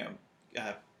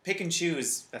 pick and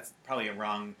choose. That's probably a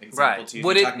wrong example Right. to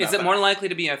Would use. is it more likely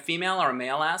to be a female or a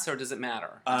male ass, or does it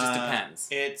matter? It just depends.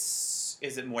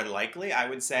 Is it more likely? I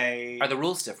would say. Are the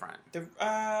rules different?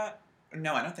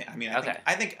 No, I don't think. I mean, Okay.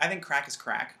 I think crack is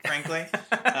crack. Frankly,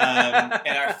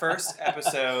 in our first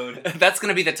episode, that's going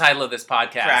to be the title of this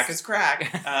podcast. Crack is crack.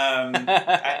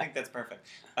 I think that's perfect.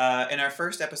 In our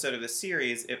first episode of the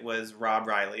series, it was Rob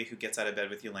Riley who gets out of bed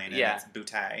with Yelena. Yeah. That's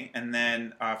Boutte. And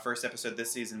then our first episode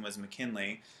this season was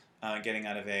McKinley, getting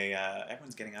out of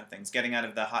everyone's getting out of things, getting out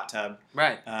of the hot tub.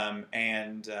 Right.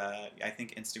 And I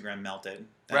think Instagram melted.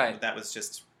 Right. That was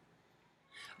just.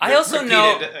 I also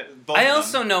know. Both I of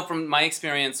also them. know from my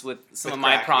experience with some With of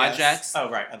my crack, projects. Yes. Oh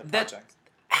right, other that- projects.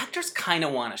 Actors kind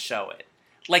of want to show it.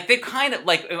 Like they kind of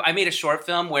like. I made a short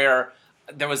film where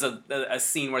there was a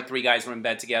scene where three guys were in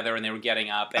bed together and they were getting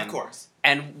up. And, Of course.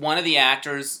 And one of the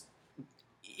actors,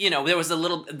 there was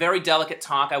a very delicate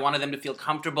talk. I wanted them to feel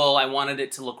comfortable. I wanted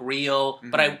it to look real,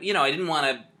 but I didn't want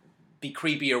to be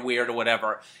creepy or weird or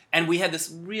whatever. And we had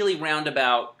this really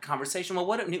roundabout conversation.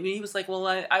 Well, he was like, well,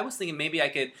 I was thinking maybe I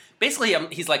could. Basically,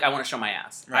 he's like, I want to show my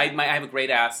ass. Right. I have a great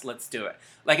ass. Let's do it.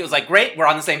 Like it was like, great, we're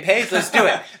on the same page. Let's do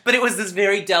it. But it was this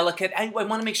very delicate. I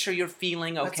want to make sure you're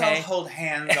feeling okay. Let's all hold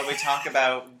hands while we talk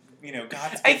about.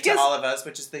 Godspeed to all of us,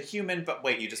 which is the human. But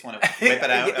wait, you just want to whip it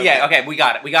out? Okay. Yeah, okay, we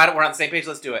got it. We're on the same page.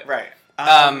 Let's do it. Right.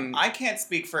 I can't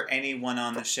speak for anyone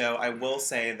on the show. I will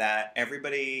say that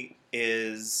everybody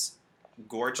is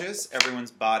gorgeous.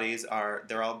 Everyone's bodies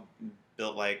they're all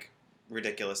built like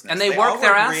ridiculousness. And they work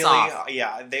their ass off.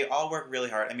 Yeah, they all work really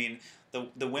hard. I mean,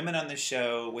 the women on the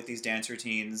show with these dance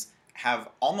routines have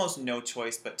almost no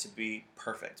choice but to be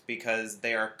perfect, because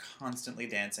they are constantly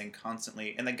dancing,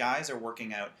 and the guys are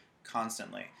working out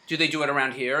constantly. Do they do it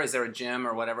around here? Is there a gym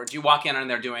or whatever? Do you walk in and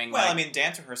they're doing Well, I mean,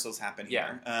 dance rehearsals happen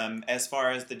here. Yeah. As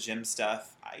far as the gym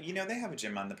stuff, they have a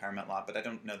gym on the Paramount lot, but I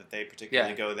don't know that they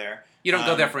particularly go there. You don't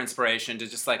go there for inspiration, to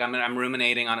just like, I'm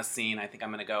ruminating on a scene, I think I'm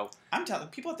going to go. I'm telling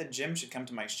people at the gym should come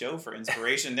to my show for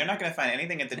inspiration. They're not going to find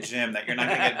anything at the gym that you're not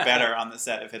going to get better on the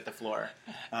set of Hit the Floor.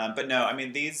 But no, I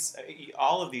mean,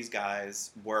 all of these guys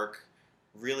work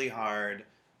really hard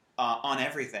on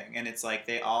everything, and it's like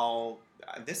they all.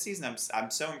 This season,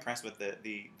 I'm so impressed with the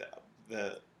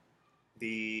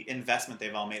investment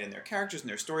they've all made in their characters and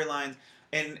their storylines,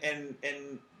 and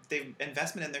the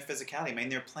investment in their physicality. I mean,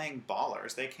 they're playing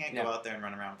ballers. They can't go out there and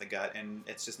run around with a gut, and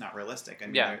it's just not realistic. I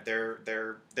mean,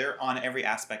 they're on every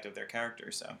aspect of their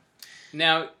character. So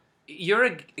now you're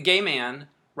a gay man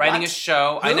writing What? a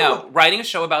show. Who? I know, writing a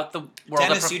show about the world.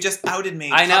 Dennis, you just outed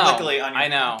me I know. publicly on your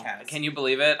podcast. Can you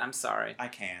believe it? I'm sorry. I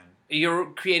can. You're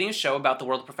creating a show about the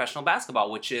world of professional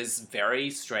basketball, which is very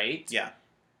straight. Yeah.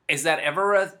 Is there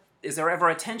ever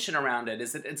a tension around it?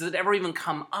 Does it ever even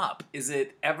come up? Is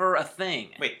it ever a thing?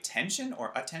 Wait, tension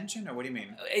or attention, or what do you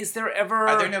mean? Is there ever?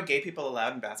 Are there no gay people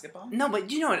allowed in basketball? No, but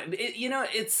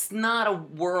it's not a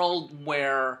world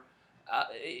where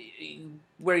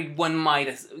one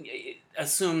might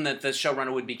assume that the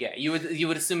showrunner would be gay. You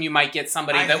would assume you might get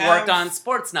somebody worked on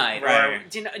Sports Night. Right. Or,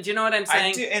 do you know what I'm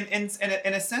saying? I do,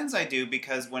 in a sense I do,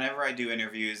 because whenever I do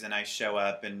interviews and I show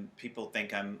up and people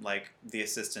think I'm like the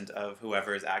assistant of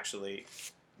whoever is actually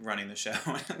running the show,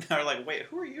 and they're like, wait,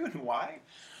 who are you and why?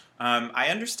 I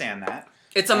understand that.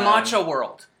 It's a macho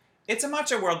world. It's a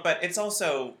macho world, but it's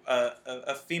also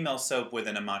a female soap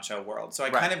within a macho world. So I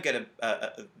kind of get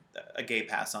a gay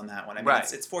pass on that one. I mean,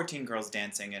 it's 14 girls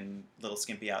dancing in little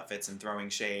skimpy outfits and throwing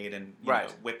shade and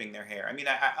whipping their hair. I mean,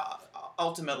 I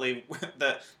ultimately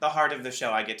the heart of the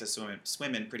show I get to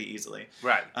swim in pretty easily.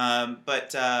 Right.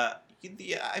 But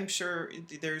I'm sure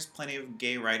there's plenty of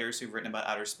gay writers who've written about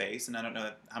outer space, and I don't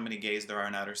know how many gays there are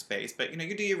in outer space. But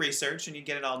you do your research and you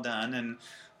get it all done, and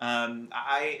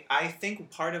I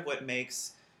think part of what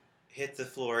makes Hit the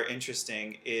Floor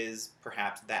interesting is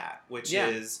perhaps that, which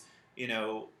is,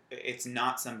 it's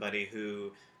not somebody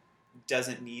who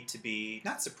doesn't need to be,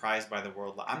 not surprised by the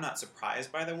world. I'm not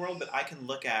surprised by the world, but I can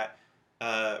look at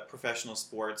professional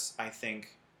sports, I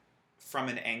think, from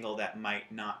an angle that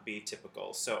might not be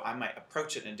typical. So I might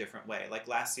approach it in a different way. Like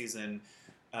last season,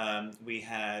 we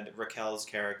had Raquel's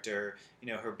character.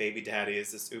 Her baby daddy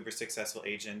is this uber successful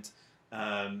agent.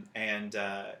 And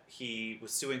he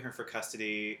was suing her for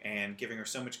custody and giving her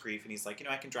so much grief. And he's like,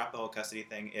 I can drop the whole custody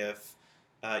thing if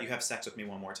you have sex with me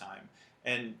one more time.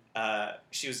 And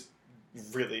she was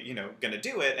really, going to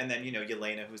do it. And then,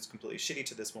 Yelena, who's completely shitty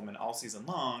to this woman all season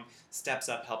long, steps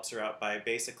up, helps her out by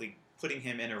basically putting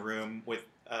him in a room with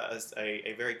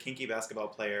a very kinky basketball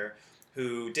player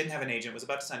who didn't have an agent, was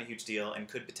about to sign a huge deal, and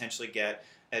could potentially get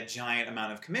a giant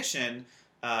amount of commission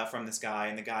from this guy.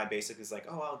 And the guy basically is like,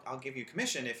 oh, I'll give you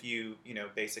commission if you,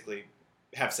 basically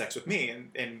have sex with me.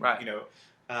 And right.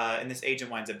 And this agent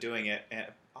winds up doing it. And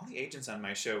all the agents on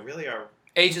my show really are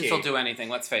agents kinky. will do anything,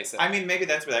 let's face it. I mean, maybe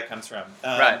that's where that comes from.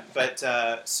 Right. But,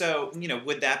 so,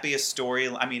 would that be a story?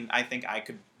 I mean, I think I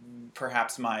could,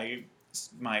 perhaps my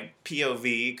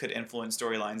POV could influence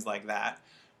storylines like that,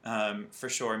 for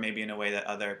sure, maybe in a way that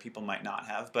other people might not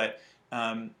have. But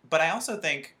I also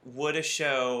think, would a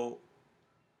show...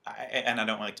 and I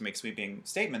don't like to make sweeping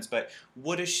statements, but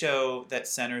would a show that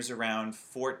centers around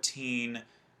 14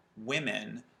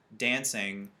 women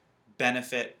dancing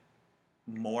benefit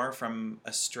more from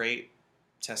a straight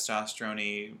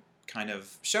testosterone-y kind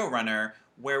of showrunner?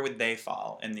 Where would they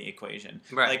fall in the equation?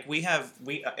 Right. Like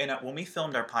when we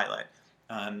filmed our pilot,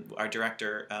 our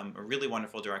director, a really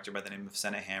wonderful director by the name of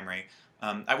Senna Hamry,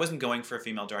 I wasn't going for a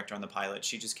female director on the pilot.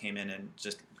 She just came in and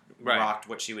just right. rocked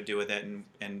what she would do with it,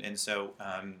 and so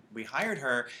we hired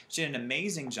her. She did an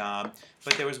amazing job,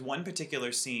 but there was one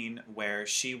particular scene where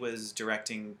she was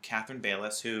directing Catherine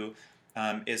Bayless, who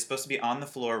is supposed to be on the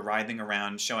floor writhing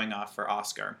around showing off for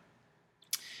Oscar.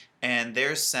 And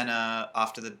there's Senna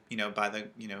off to the, by the,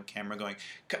 camera going,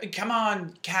 come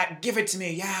on, Kat, give it to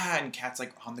me, yeah. And Kat's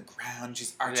like on the ground,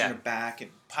 she's arching her back and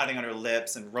pouting on her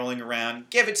lips and rolling around.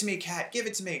 Give it to me, Kat, give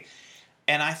it to me.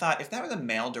 And I thought, if that was a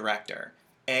male director,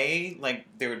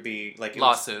 there would be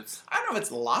lawsuits. I don't know if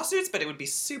it's lawsuits, but it would be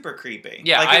super creepy.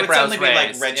 Yeah, it would suddenly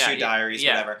raised. be like Red Shoe Diaries,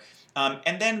 yeah. whatever.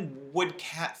 And then would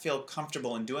Kat feel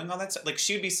comfortable in doing all that stuff? Like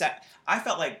she would be I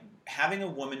felt like having a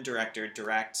woman director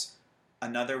direct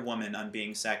another woman on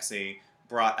being sexy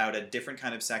brought out a different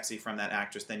kind of sexy from that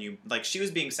actress than she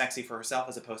was being sexy for herself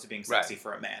as opposed to being sexy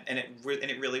for a man. And it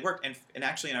really worked. And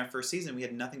actually in our first season, we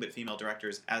had nothing but female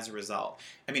directors as a result.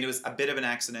 I mean, it was a bit of an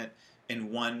accident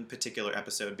in one particular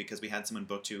episode because we had someone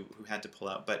booked who had to pull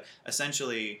out. But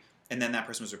essentially, and then that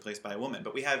person was replaced by a woman.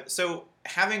 But so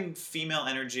having female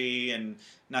energy, and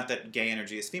not that gay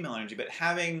energy is female energy, but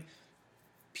having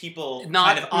people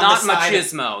not kind of on the side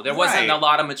machismo. There wasn't a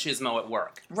lot of machismo at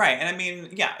work. Right, and I mean,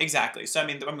 yeah, exactly. So I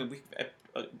mean,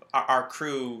 our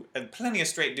crew, plenty of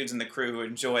straight dudes in the crew who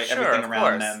enjoy everything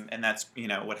around them, and that's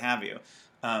what have you.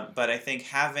 But I think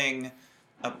having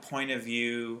a point of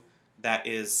view that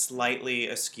is slightly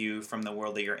askew from the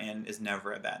world that you're in is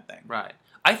never a bad thing. Right.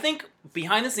 I think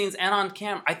behind the scenes and on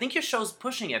camera, I think your show's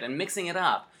pushing it and mixing it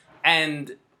up,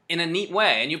 and in a neat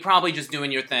way. And you're probably just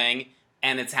doing your thing.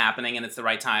 And it's happening, and it's the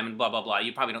right time, and blah, blah, blah.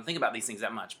 You probably don't think about these things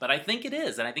that much. But I think it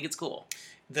is, and I think it's cool.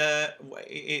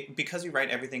 Because we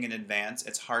write everything in advance,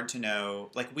 it's hard to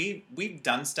know. Like, we've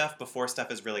done stuff before stuff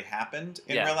has really happened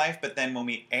in real life, but then when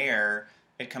we air,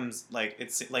 it comes,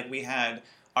 it's like we had...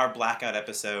 Our Blackout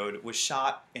episode was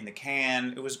shot in the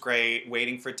can. It was great,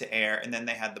 waiting for it to air, and then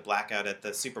they had the blackout at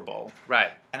the Super Bowl.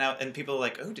 Right. And people were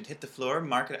like, "Oh, did it hit the floor?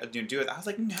 Mark it, do it." I was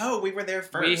like, "No, we were there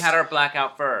first. We had our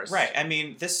blackout first." Right. I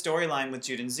mean, this storyline with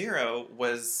Jude and Zero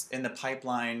was in the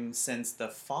pipeline since the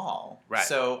fall. Right.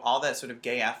 So all that sort of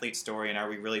gay athlete story, and are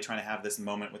we really trying to have this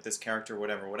moment with this character,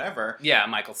 whatever. Yeah,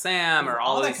 Michael Sam, or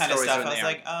all that kind of stuff. I was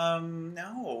like,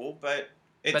 no, but.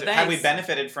 But have we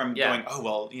benefited from going, oh,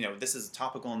 well, this is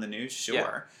topical in the news?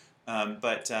 Sure. Yeah.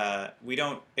 But we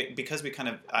don't, because we kind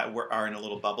of are in a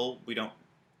little bubble, we don't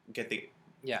get the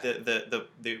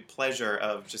pleasure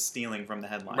of just stealing from the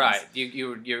headlines. Right.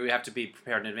 You have to be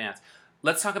prepared in advance.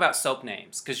 Let's talk about soap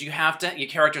names, because your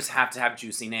characters have to have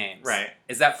juicy names. Right.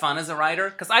 Is that fun as a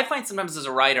writer? Because I find sometimes as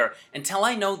a writer, until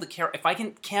I know the character, if I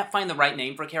can't find the right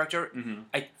name for a character,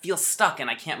 I feel stuck and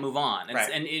I can't move on.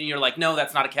 And you're like, no,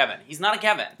 that's not a Kevin. He's not a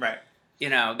Kevin. Right.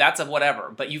 That's a whatever.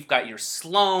 But you've got your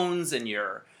Sloanes and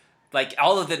your,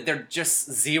 all of it, they're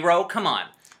just Zero. Come on.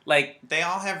 They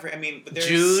all have,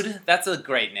 Jude, that's a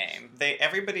great name.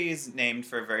 Everybody's named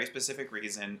for a very specific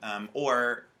reason,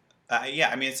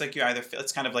 it's like you either feel,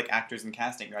 it's kind of like actors in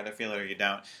casting. You either feel it or you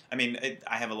don't. I mean,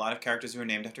 I have a lot of characters who are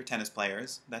named after tennis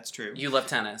players. That's true. You love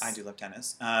tennis. I do love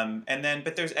tennis. But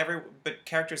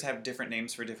characters have different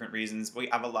names for different reasons. We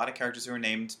have a lot of characters who are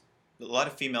named, a lot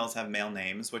of females have male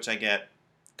names, which I get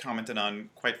commented on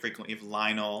quite frequently.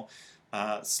 Lionel,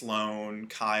 Sloane,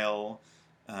 Kyle.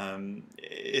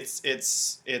 It's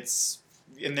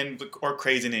and then or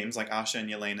crazy names like Asha and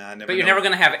Yelena. But you're never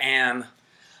gonna have Anne.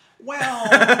 Well,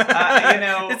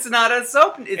 it's not a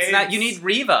soap. It's not. You need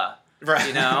Reva. Right.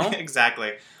 You know.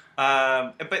 Exactly.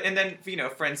 But and then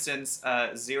for instance,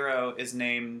 Zero is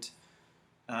named.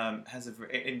 And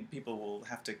people will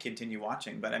have to continue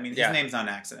watching, but I mean, his name's not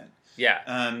an accident. Yeah.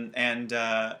 And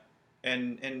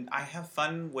I have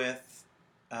fun with.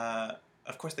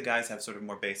 Of course, the guys have sort of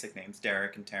more basic names,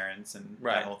 Derek and Terrence, and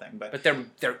that whole thing. But they're.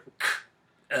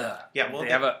 Well, they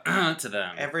have a to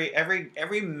them.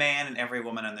 Every man and every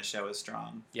woman on the show is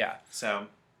strong. Yeah. So,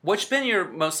 what's been your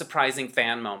most surprising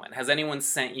fan moment? Has anyone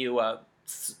sent you a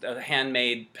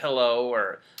handmade pillow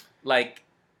or like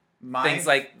things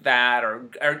like that,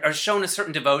 or shown a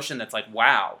certain devotion that's like,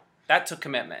 wow, that took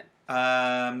commitment?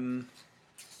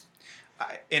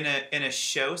 In a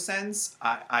show sense,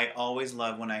 I always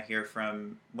love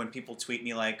when people tweet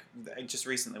me, like just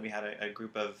recently we had a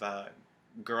group of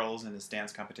girls in this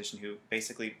dance competition who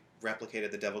basically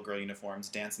replicated the Devil Girl uniforms,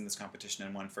 danced in this competition,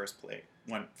 and won first place.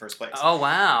 Oh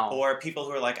wow! Or people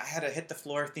who are like, I had a hit the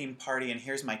floor themed party, and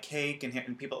here's my cake,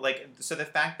 and people like, so the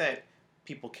fact that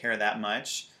people care that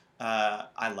much,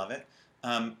 I love it.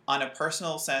 On a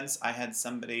personal sense, I had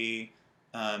somebody,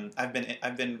 I've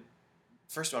been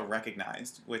first of all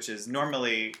recognized, which is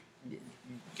normally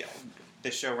the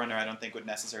showrunner I don't think would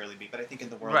necessarily be, but I think in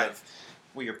the world of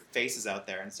where your face is out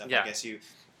there and stuff, I guess you.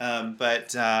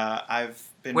 But I've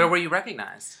been. Where were you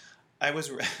recognized? I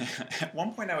was at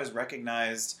one point. I was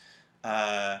recognized.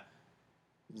 I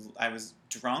was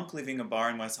drunk leaving a bar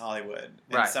in West Hollywood,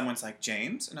 and someone's like,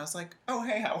 "James," and I was like, "Oh,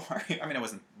 hey, how are you?" I mean, I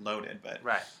wasn't loaded, but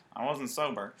I wasn't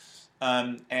sober.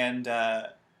 And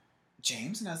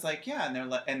James, and I was like,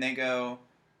 "Yeah," and they go,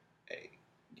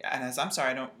 and I was, "I'm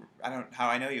sorry, I don't how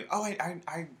I know you." "Oh,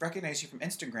 I recognize you from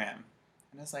Instagram,"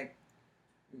 and I was like,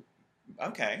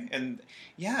 okay, and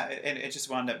it just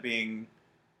wound up being,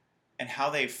 and how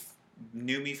they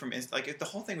knew me from the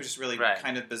whole thing was just really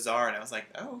kind of bizarre, and I was like,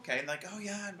 oh okay, and like, oh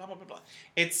yeah, and blah blah blah blah.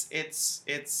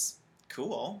 It's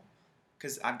cool,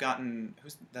 because I've gotten oh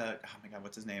my god,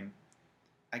 what's his name?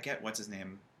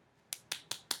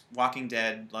 Walking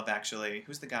Dead, Love Actually.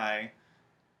 Who's the guy?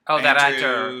 Oh, that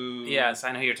actor. Yes,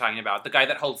 I know who you're talking about. The guy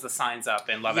that holds the signs up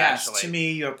in Love Actually. Yes, to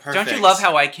me, you're perfect. Don't you love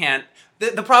how I can't...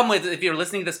 The problem with, if you're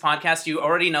listening to this podcast, you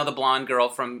already know the blonde girl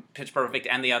from Pitch Perfect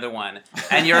and the other one.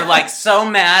 And you're like so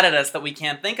mad at us that we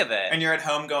can't think of it. And you're at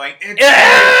home going,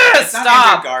 it's not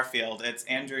Andrew Garfield. It's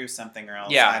Andrew something or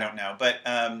else. I don't know. But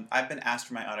I've been asked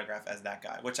for my autograph as that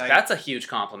guy, which That's a huge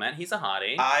compliment. He's a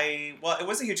hottie. Well, it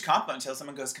was a huge compliment until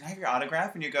someone goes, can I have your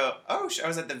autograph? And you go, oh, I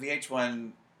was at the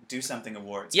VH1 Do Something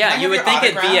Awards. Yeah, you would think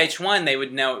autograph? At VH1 they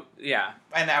would know, yeah.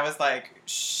 And I was like,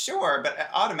 sure, but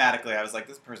automatically I was like,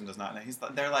 this person does not know.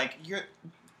 They're like, you're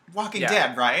Walking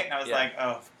Dead, right? And I was like,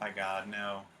 oh my god,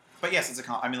 no. But yes, it's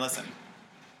a I mean, listen,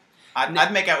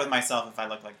 I'd make out with myself if I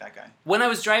looked like that guy. When I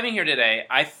was driving here today,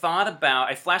 I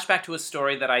flashed back to a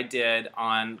story that I did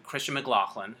on Christian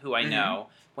McLaughlin, who I know,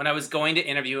 when I was going to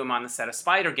interview him on the set of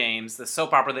Spider Games, the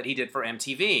soap opera that he did for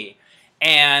MTV.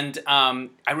 And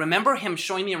I remember him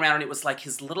showing me around, and it was like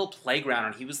his little playground,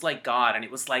 and he was like God, and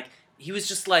it was like, he was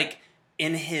just like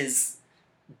in his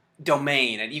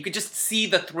domain, and you could just see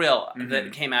the thrill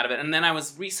that came out of it. And then I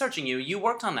was researching you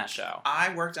worked on that show.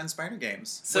 I worked on Spider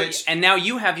Games. And now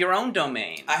you have your own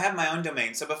domain. I have my own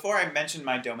domain. So before I mentioned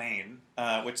my domain,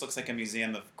 which looks like a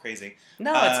museum of crazy.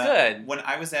 No, it's good. When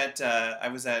I was at I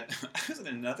was at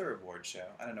another award show.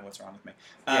 I don't know what's wrong with me.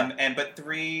 But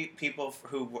three people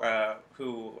who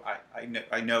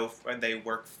I know they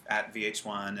work at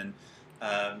VH1, and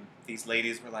these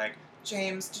ladies were like,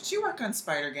 James, did you work on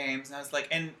Spider Games? And I was like,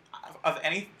 and of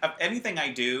anything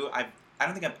I do, I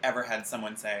don't think I've ever had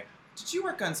someone say, did you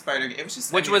work on Spider Games? It was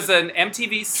just... Which was an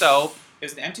MTV soap. It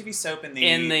was an MTV soap in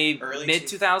the early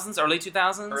mid-2000s? Early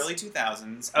 2000s? Early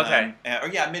 2000s. Okay.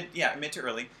 Mid to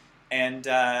early. And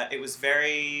it was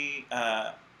very...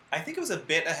 I think it was a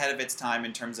bit ahead of its time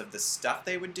in terms of the stuff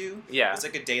they would do. Yeah. It was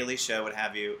like a daily show, what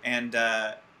have you. And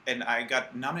I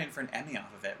got nominated for an Emmy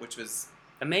off of it, which was...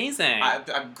 amazing.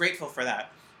 I'm grateful for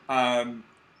that.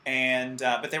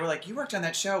 But they were like, you worked on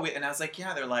that show, and I was like,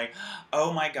 yeah. They're like,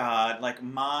 oh my god, like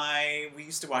we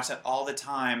used to watch that all the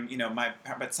time,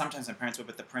 but sometimes my parents would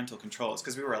put the parental controls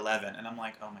because we were 11, and I'm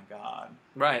like, oh my god,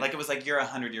 right? Like it was like, you're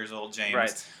 100 years old, James.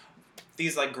 Right.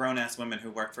 These like grown ass women who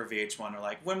work for VH1 are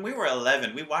like, when we were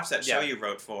 11, we watched that show you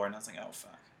wrote for, and I was like, oh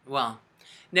fuck. Well,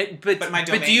 no, but my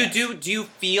domain, do you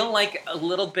feel like a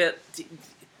little bit?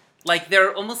 Like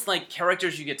they're almost like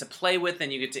characters you get to play with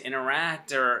and you get to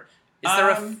interact, or is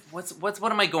there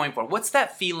what am I going for? What's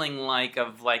that feeling like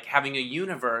of like having a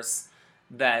universe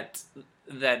that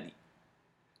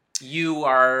you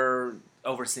are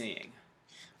overseeing?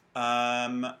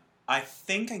 I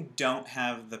think I don't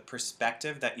have the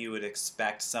perspective that you would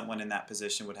expect someone in that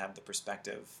position would have the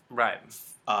perspective Right.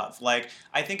 of. Like,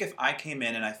 I think if I came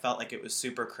in and I felt like it was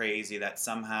super crazy that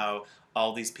somehow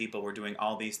all these people were doing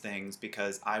all these things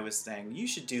because I was saying, you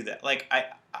should do that. Like,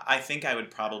 I think I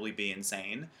would probably be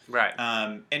insane. Right.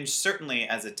 And certainly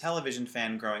as a television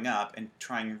fan growing up and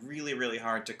trying really, really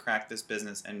hard to crack this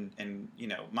business and you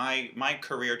know, my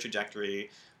career trajectory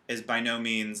is by no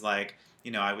means like,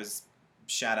 you know, I was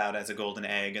shat out as a golden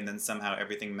egg and then somehow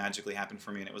everything magically happened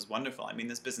for me and it was wonderful. I mean,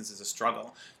 this business is a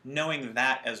struggle. Knowing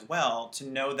that as well, to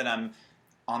know that I'm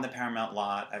on the Paramount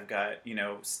lot, I've got, you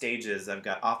know, stages, I've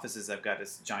got offices, I've got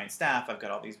this giant staff, I've got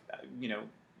all these, you know,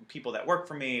 people that work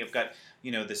for me, I've got,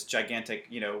 you know, this gigantic,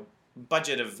 you know,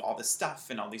 budget of all this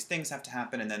stuff and all these things have to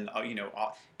happen. And then, you know,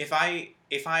 if I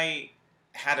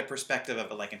had a perspective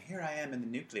of it, like, and here I am in the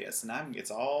nucleus and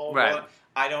it's all, right.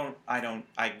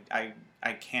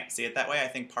 I can't see it that way. I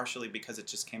think partially because it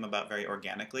just came about very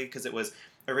organically, because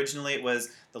originally it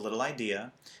was the little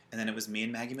idea, and then it was me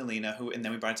and Maggie Molina, and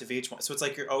then we brought it to VH1. So it's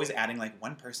like you're always adding like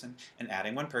one person, and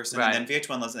adding one person, right. and then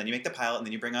VH1 loves it, and then you make the pilot, and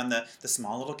then you bring on the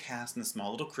small little cast and the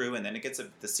small little crew, and then it gets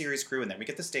the series crew, and then we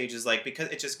get the stages, like, because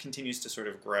it just continues to sort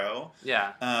of grow.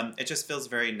 Yeah. It just feels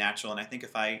very natural, and I think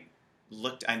if I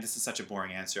and this is such a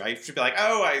boring answer. I should be like,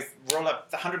 oh, I roll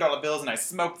up the $100 bills and I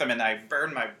smoke them and I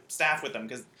burn my staff with them,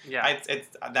 because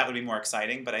that would be more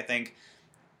exciting. But I think,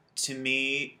 to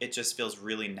me, it just feels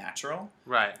really natural.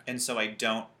 Right. And so I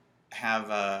don't have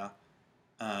a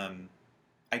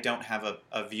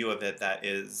view of it that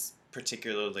is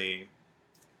particularly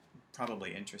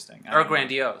probably interesting. Or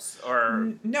grandiose.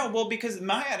 Or no, well, because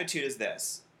my attitude is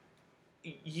this.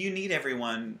 You need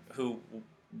everyone who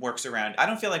works around. I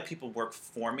don't feel like people work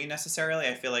for me necessarily.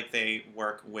 I feel like they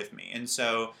work with me. And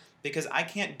so, because I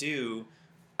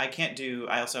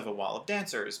also have a wall of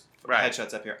dancers, right.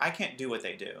 headshots up here. I can't do what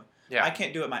they do. Yeah. I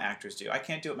can't do what my actors do. I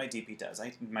can't do what my DP does.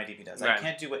 Right. I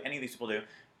can't do what any of these people do.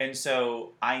 And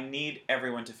so I need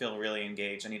everyone to feel really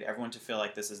engaged. I need everyone to feel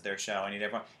like this is their show. I need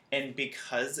everyone. And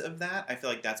because of that, I feel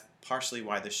like that's partially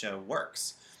why the show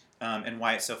works. And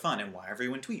why it's so fun, and why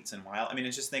everyone tweets, and why, I mean, I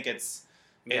just think it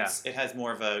has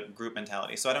more of a group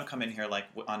mentality. So I don't come in here like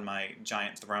on my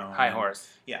giant throne. High horse.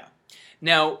 Yeah.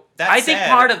 Now, I think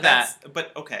part of that...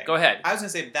 But, okay. Go ahead. I was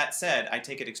going to say, that said, I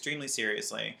take it extremely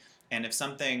seriously. And if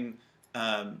something...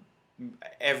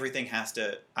 everything has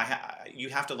to... you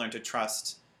have to learn to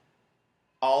trust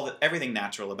everything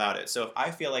natural about it. So if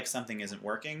I feel like something isn't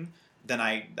working, then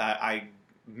I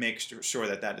make sure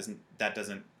that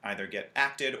doesn't either get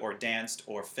acted or danced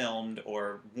or filmed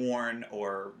or worn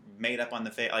or made up on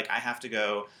the face. Like, I have to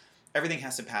go, everything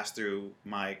has to pass through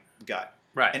my gut.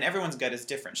 Right. And everyone's gut is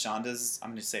different. Shonda's, I'm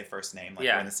going to say first name, like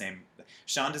we're in the same.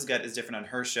 Shonda's gut is different on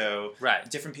her show. Right.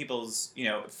 Different people's, you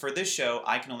know, for this show,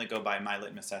 I can only go by my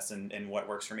litmus test and what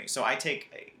works for me. So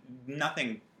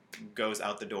nothing goes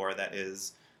out the door that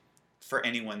is for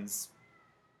anyone's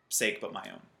sake but my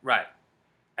own. Right.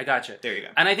 I gotcha. There you go.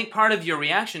 And I think part of your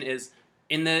reaction is,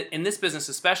 in this business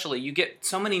especially, you get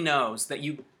so many no's that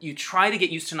you try to get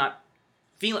used to not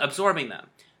absorbing them.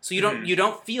 So you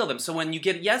don't feel them. So when you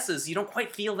get yeses, you don't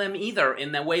quite feel them either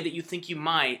in the way that you think you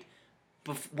might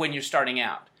when you're starting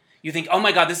out. You think, oh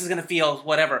my God, this is going to feel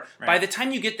whatever. Right. By the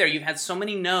time you get there, you've had so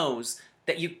many no's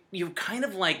that you're kind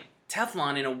of like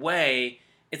Teflon in a way.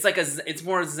 It's like it's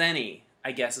more zen-y,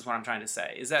 I guess is what I'm trying to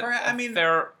say. Is that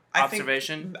fair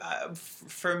observation? I think,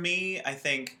 for me, I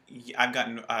think I've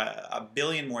gotten a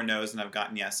billion more no's than I've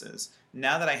gotten yeses.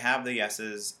 Now that I have the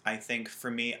yeses, I think for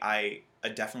me, I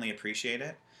definitely appreciate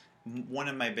it. One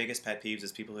of my biggest pet peeves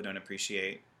is people who don't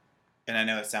appreciate, and I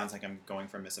know it sounds like I'm going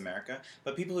for Miss America,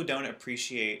 but people who don't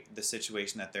appreciate the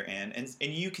situation that they're in. And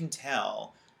you can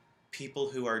tell people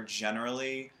who are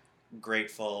generally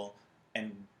grateful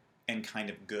and kind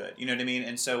of good. You know what I mean?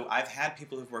 And so I've had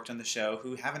people who've worked on the show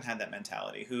who haven't had that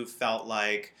mentality, who felt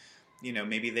like, you know,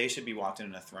 maybe they should be walked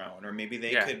in a throne, or maybe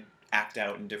they could act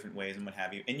out in different ways and what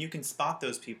have you. And you can spot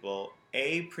those people,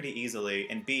 A, pretty easily,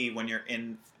 and B, when you're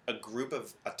in a group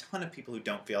of a ton of people who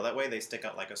don't feel that way, they stick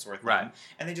out like a sore thumb, right,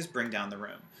 and they just bring down the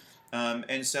room.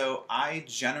 And so I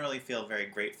generally feel very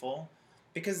grateful,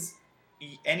 because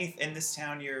in this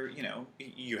town,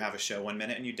 you have a show one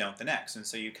minute and you don't the next, and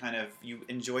so you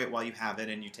enjoy it while you have it,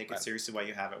 and you take it seriously while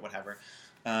you have it, whatever.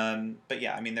 But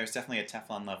yeah, I mean, there's definitely a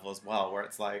Teflon level as well, where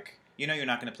it's like, you're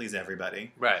not going to please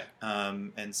everybody, right?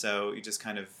 And so you just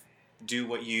kind of do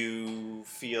what you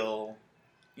feel,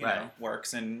 you Right. know,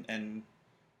 works, and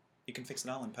you can fix it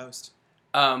all in post.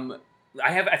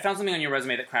 I found something on your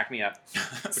resume that cracked me up.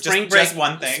 Just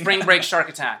one thing. Spring Break Shark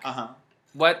Attack. Uh-huh.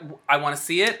 What? I want to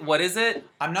see it. What is it?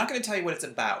 I'm not going to tell you what it's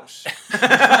about.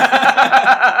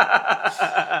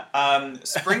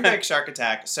 Spring Break Shark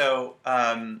Attack. So,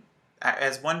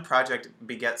 as one project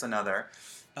begets another,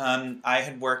 I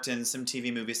had worked in some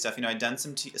TV movie stuff. You know, I'd done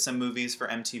some movies for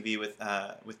MTV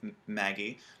with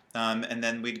Maggie, and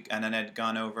then I'd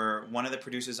gone over one of the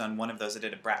producers on one of those. I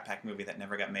did a Brat Pack movie that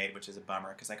never got made, which is a bummer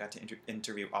because I got to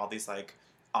interview all these like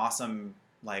awesome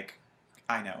like.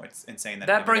 I know, it's insane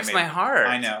that breaks my heart.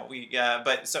 I know.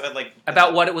 But so like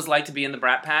about what it was like to be in the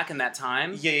Brat Pack in that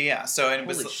time. Yeah. So it Holy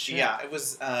was shit. it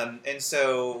was and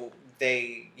so so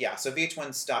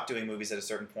VH1 stopped doing movies at a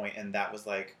certain point, and that was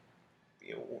like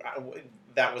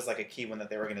a key one that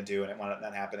they were going to do, and it wound up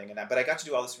not happening. But I got to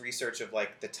do all this research of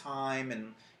like the time,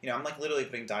 and you know, I'm like literally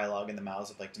putting dialogue in the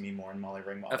mouths of like Demi Moore and Molly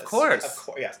Ringwald. Of course,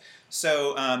 yes.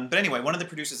 So, but anyway, one of the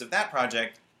producers of that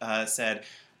project said.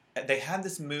 They had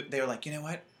this they were like, you know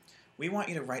what? We want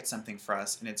you to write something for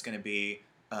us, and it's going to be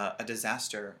a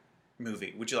disaster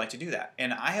movie. Would you like to do that?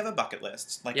 And I have a bucket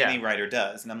list, like any writer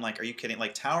does. And I'm like, are you kidding?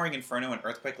 Like Towering Inferno and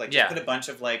Earthquake? Like, just put a bunch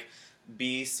of like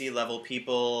B, C level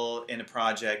people in a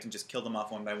project and just kill them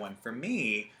off one by one. For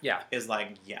me, is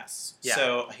like, yes. Yeah.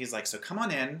 So he's like, so come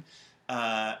on in,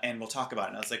 and we'll talk about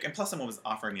it. And I was like, and plus someone was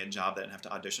offering me a job that I didn't have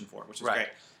to audition for, which was great.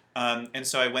 And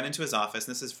so I went into his office,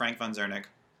 and this is Frank von Zernick,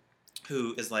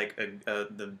 who is like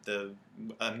the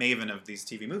maven of these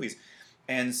TV movies.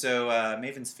 And so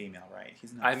Maven's female, right?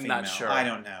 He's not female. I'm not sure. I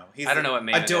don't know. I don't know what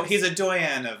Maven is. He's a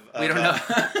doyen of we don't know.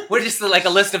 We're just like a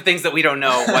list of things that we don't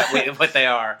know what they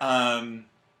are. I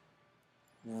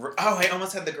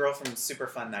almost had the girl from Super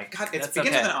Fun Night. God, it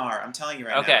begins with an R. I'm telling you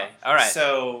right now. Okay, all right.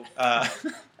 So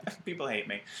people hate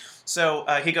me. So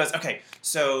he goes, okay,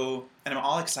 so, and I'm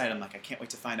all excited. I'm like, I can't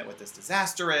wait to find out what this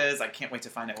disaster is. I can't wait to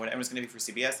find out what it was going to be for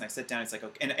CBS. And I sit down, it's like,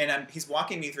 okay, and he's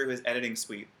walking me through his editing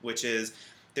suite, which is,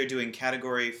 they're doing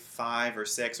category 5 or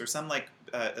 6 or some like,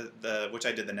 which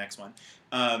I did the next one.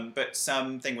 But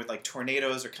something with like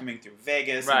tornadoes are coming through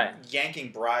Vegas and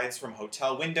yanking brides from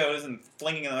hotel windows and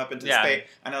flinging them up into space.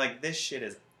 And I'm like, this shit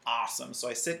is awesome. So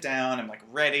I sit down, I'm like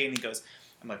ready, and he goes,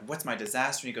 I'm like, what's my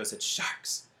disaster? And he goes, it's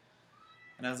sharks.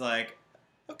 And I was like,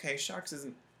 okay, sharks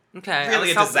isn't really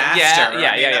a disaster.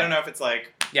 I don't know if it's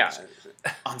like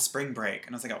on spring break.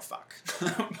 And I was like, oh, fuck.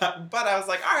 but I was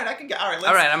like, all right, I can get, all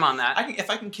right, I'm on that. If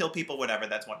I can kill people, whatever,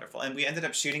 that's wonderful. And we ended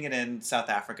up shooting it in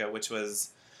South Africa, which was...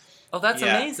 Oh, that's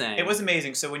amazing. It was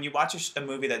amazing. So when you watch a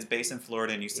movie that's based in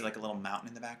Florida and you see like a little mountain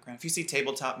in the background, if you see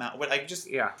Tabletop Mountain, just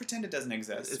pretend it doesn't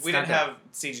exist. We didn't have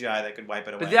CGI that could wipe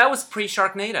it away. But that was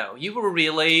pre-Sharknado. You were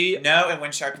really... No, and when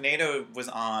Sharknado was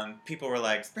on, people were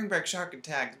like, Spring Break Shark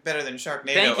Attack, better than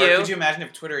Sharknado. Thank you. Or could you imagine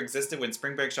if Twitter existed when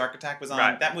Spring Break Shark Attack was on?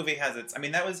 Right. That movie has its... I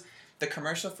mean, that was... The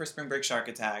commercial for Spring Break Shark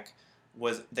Attack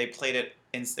was... They played it...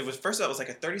 It was, first of all, it was like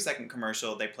a 30-second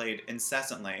commercial they played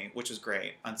incessantly, which was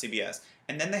great, on CBS.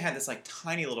 And then they had this like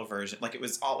tiny little version, like it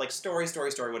was all like story,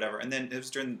 whatever. And then it was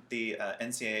during the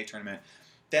NCAA tournament.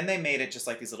 Then they made it just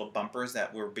like these little bumpers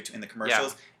that were between the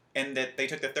commercials. And that they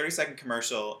took the 30-second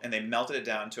commercial and they melted it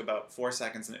down to about 4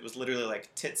 seconds, and it was literally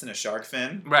like tits in a shark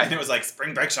fin. Right. And it was like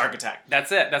Spring Break Shark Attack.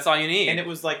 That's it. That's all you need. And it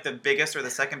was like the biggest or the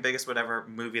second biggest whatever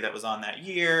movie that was on that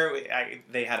year.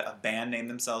 They had a band named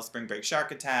themselves Spring Break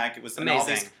Shark Attack. It was amazing. All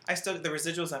these, I still the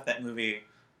residuals of that movie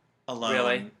alone.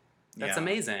 Really? That's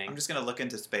amazing. I'm just going to look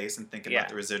into space and think about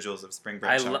the residuals of Spring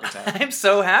Break Shark Attack. I'm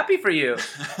so happy for you.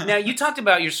 Now, you talked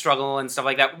about your struggle and stuff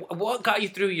like that. What got you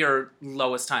through your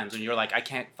lowest times when you're like, I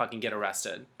can't fucking get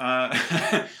arrested?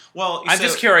 Well, I'm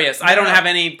just curious. I don't have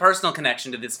any personal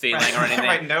connection to this feeling or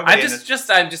anything. I'm just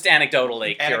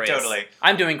anecdotally curious.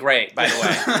 I'm doing great, by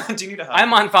the way. Do you need a hug?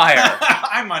 I'm on fire.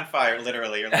 I'm on fire,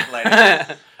 literally. You're like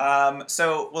lighting.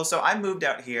 So I moved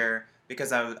out here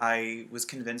because I was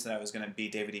convinced that I was going to be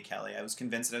David E. Kelley. I was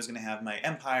convinced that I was going to have my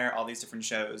empire, all these different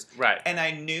shows. Right. And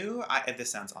I knew,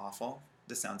 this sounds awful.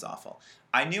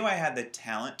 I knew I had the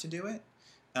talent to do it.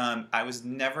 I was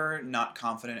never not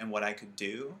confident in what I could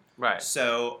do. Right.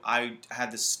 So I had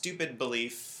this stupid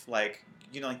belief, like,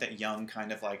 like that young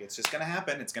kind of like, it's just going to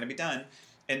happen. It's going to be done.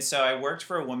 And so I worked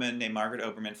for a woman named Margaret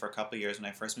Oberman for a couple of years when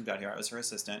I first moved out here. I was her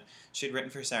assistant. She had written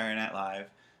for Saturday Night Live.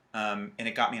 And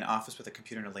it got me an office with a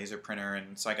computer and a laser printer,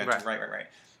 and so I got to write.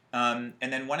 And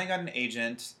then when I got an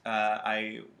agent,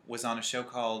 I was on a show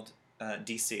called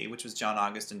DC, which was John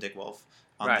August and Dick Wolf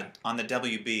on the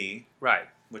WB,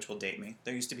 which will date me.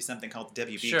 There used to be something called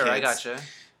WB Sure, Kids. I gotcha.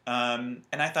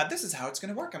 And I thought, this is how it's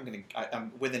going to work.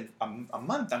 Within a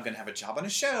month, I'm going to have a job on a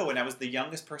show. And I was the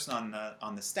youngest person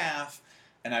on the staff.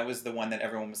 And I was the one that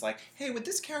everyone was like, hey, would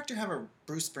this character have a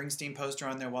Bruce Springsteen poster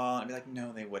on their wall? And I'd be like,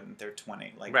 no, they wouldn't. They're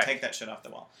 20. Like, take that shit off the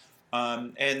wall.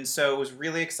 And so it was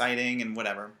really exciting and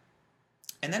whatever.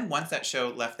 And then once that show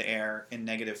left the air in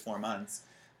 -4 months,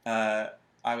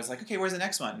 I was like, okay, where's the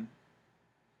next one?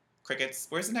 Crickets.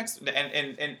 Where's the next?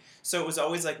 And so it was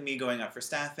always like me going up for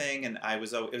staffing, and it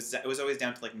was always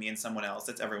down to like me and someone else.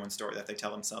 That's everyone's story that they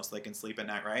tell themselves so they can sleep at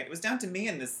night, right? It was down to me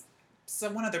and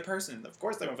some one other person. Of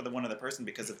course, they went for the one other person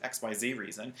because of XYZ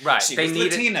reason. Right. She was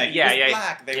Latina. He was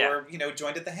black. They were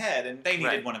joined at the head, and they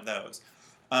needed one of those.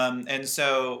 And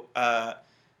so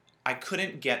I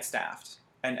couldn't get staffed,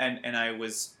 and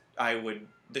I would.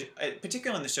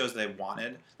 Particularly in the shows that I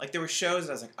wanted, like there were shows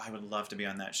that I was like, I would love to be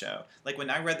on that show. Like when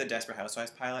I read the Desperate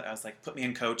Housewives pilot, I was like, put me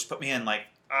in Coach, put me in like,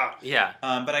 yeah.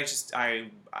 But I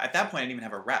at that point I didn't even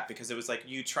have a rep because it was like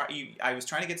I was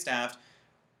trying to get staffed.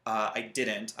 I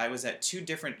didn't. I was at 2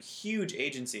 different huge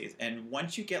agencies, and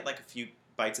once you get like a few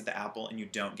bites at the apple and you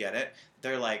don't get it,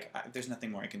 they're like, there's nothing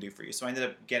more I can do for you. So I ended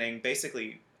up getting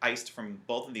basically iced from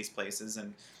both of these places,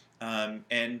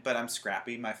 but I'm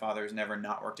scrappy. My father's never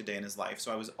not worked a day in his life,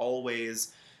 so I was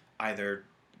always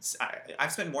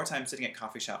I've spent more time sitting at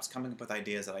coffee shops coming up with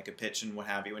ideas that I could pitch and what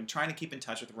have you, and trying to keep in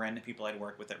touch with random people I'd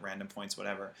work with at random points,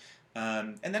 whatever.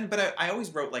 But I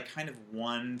always wrote like kind of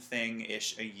one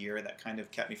thing-ish a year that kind of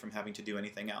kept me from having to do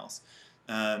anything else.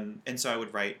 And so I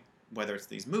would write, whether it's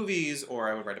these movies or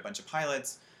I would write a bunch of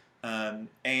pilots,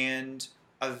 and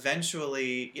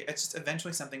eventually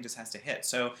something just has to hit.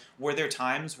 So were there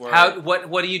times where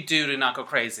what do you do to not go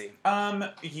crazy?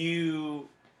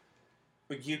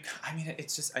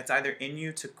 It's either in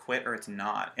you to quit or it's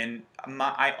not. And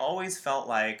I always felt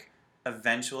like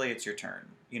eventually it's your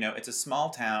turn. It's a small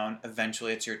town.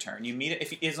 Eventually it's your turn. You meet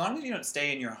it as long as you don't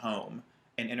stay in your home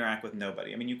and interact with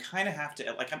nobody. I mean, you kind of have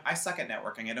to. Like, I suck at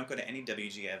networking. I don't go to any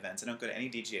WGA events. I don't go to any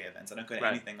DGA events. I don't go to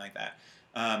anything like that.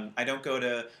 I don't go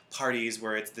to parties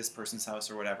where it's this person's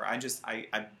house or whatever. I'm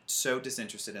so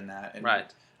disinterested in that. And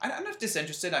I'm not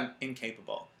disinterested. I'm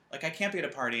incapable. Like, I can't be at a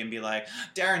party and be like,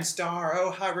 Darren Star, oh,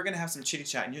 hi, we're going to have some chitty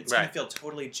chat. And it's going to feel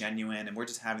totally genuine, and we're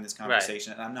just having this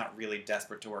conversation, and I'm not really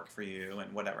desperate to work for you,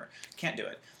 and whatever. Can't do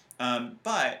it.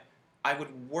 But I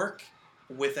would work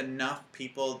with enough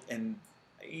people, and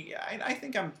I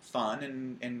think I'm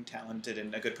fun and talented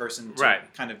and a good person to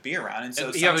kind of be around. And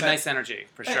so you have a nice energy,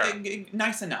 for sure.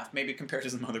 Nice enough, maybe compared to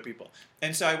some other people.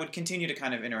 And so I would continue to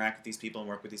kind of interact with these people and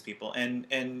work with these people.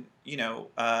 And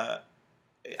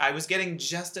I was getting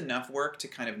just enough work to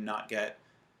kind of not get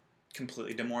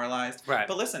completely demoralized. Right.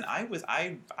 But listen, I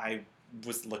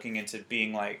was looking into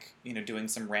being like, doing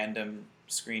some random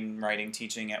screenwriting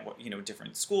teaching at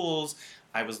different schools.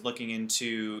 I was looking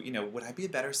into, would I be a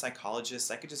better psychologist?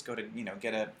 I could just go to,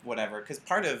 get a whatever. Because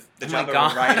part of the job of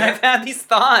a writer... I've had these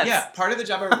thoughts. Yeah, part of the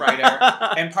job of a writer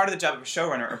and part of the job of a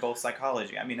showrunner are both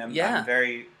psychology. I mean, I'm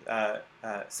very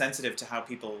sensitive to how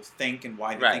people think and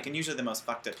why they think. And usually the most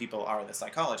fucked up people are the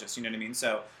psychologists, you know what I mean?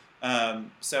 So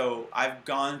I've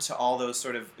gone to all those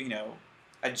sort of,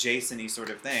 adjacent-y sort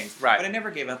of things. Right. But I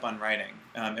never gave up on writing.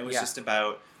 It was just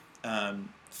about...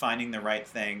 finding the right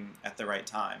thing at the right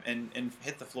time. And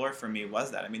Hit the Floor for me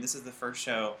was that. I mean, this is the first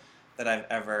show that I've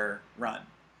ever run.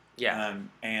 Yeah.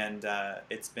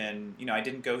 It's been, I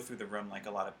didn't go through the room like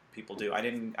a lot of people do.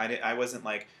 I wasn't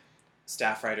like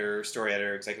staff writer, story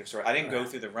editor, executive story. I didn't go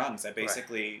through the rungs. I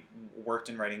basically worked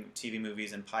in writing TV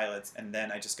movies and pilots, and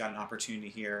then I just got an opportunity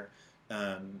here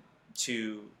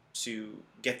to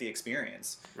get the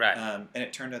experience, right? And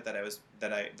it turned out that I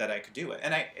could do it.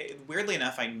 And weirdly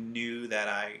enough, I knew that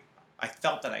I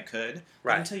felt that I could.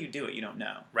 But until you do it, you don't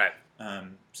know. Right.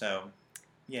 So,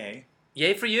 yay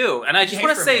for you. And I just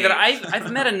want to say me. that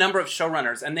I've met a number of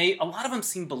showrunners, and a lot of them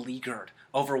seem beleaguered,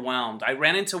 overwhelmed. I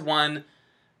ran into one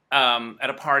at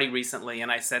a party recently,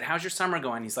 and I said, "How's your summer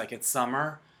going?" He's like, "It's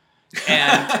summer."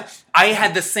 And I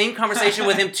had the same conversation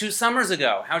with him 2 summers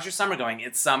ago. How's your summer going?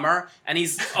 It's summer. And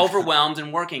he's overwhelmed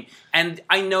and working. And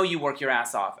I know you work your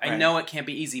ass off. I know it can't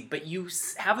be easy. But you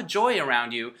have a joy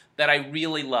around you that I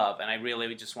really love. And I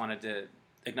really just wanted to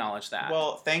acknowledge that.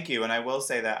 Well, thank you. And I will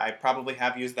say that I probably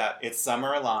have used that "it's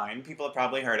summer" line. People have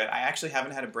probably heard it. I actually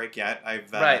haven't had a break yet.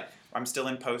 I'm still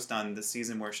in post on the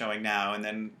season we're showing now, and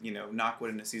then, knock wood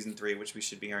into season 3, which we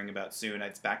should be hearing about soon.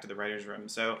 It's back to the writer's room.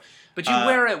 So, but you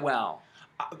wear it well.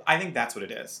 I think that's what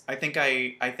it is. I think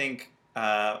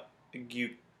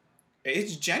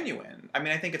it's genuine. I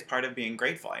mean, I think it's part of being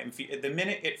grateful. The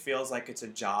minute it feels like it's a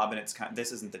job, and it's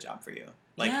this isn't the job for you.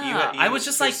 Like, I was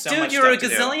just like, dude, you're a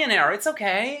gazillionaire. It's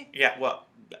okay. Yeah, well,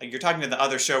 You're talking to the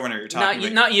other showrunner. You're talking to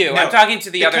not you. No, I'm talking to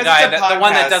the other because guy, it's a the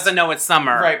one that podcast- doesn't know it's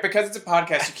summer. Right, because it's a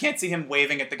podcast, you can't see him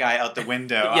waving at the guy out the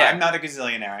window. Yeah. I'm not a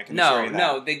gazillionaire, I can assure No, you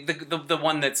that. no, the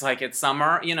one that's like it's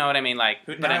summer. You know what I mean? Like,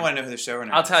 Now I want to know who the showrunner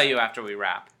is. I'll tell you after we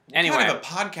wrap. Anyway, What kind of a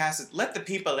podcast is... Let the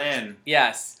people in.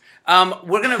 yes.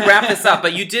 We're gonna wrap this up,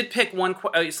 but you did pick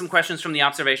some questions from the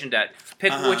observation deck.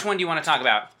 Pick which one do you want to talk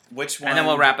about, Which one? and then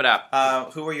we'll wrap it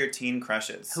up. Who are your teen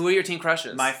crushes? Who are your teen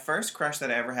crushes? My first crush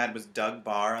that I ever had was Doug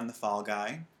Barr on The Fall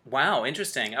Guy. Wow,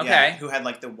 interesting. Okay. Yeah, who had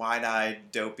like the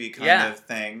wide-eyed, dopey kind Yeah. of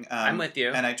thing. I'm with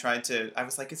you. And I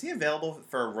was like, is he available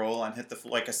for a role on Hit the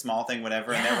Floor, like a small thing,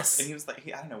 whatever? Yes. And he was like,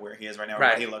 I don't know where he is right now, or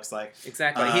Right. what he looks like.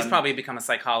 Exactly. He's probably become a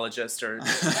psychologist or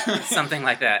something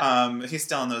like that. He's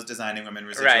still in those Designing Women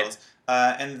residuals. Right.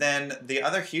 And then the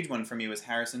other huge one for me was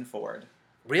Harrison Ford.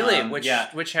 Really? yeah.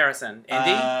 Which Harrison?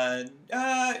 Indy?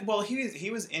 Well,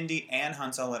 he was Indy and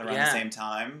Han Solo at around Yeah. the same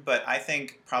time, but I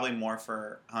think probably more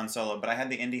for Han Solo. But I had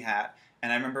the Indy hat,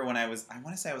 and I remember when I want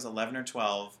to say I was 11 or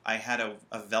 12, I had a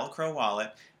Velcro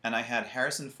wallet, and I had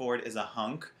Harrison Ford is a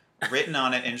hunk written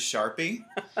on it in Sharpie,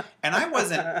 and I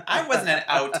wasn't an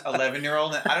out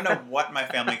 11-year-old, and I don't know what my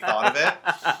family thought of it,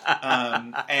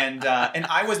 and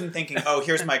I wasn't thinking, oh,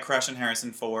 here's my crush on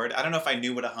Harrison Ford. I don't know if I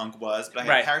knew what a hunk was, but I had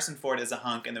Right. Harrison Ford as a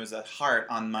hunk, and there was a heart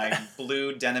on my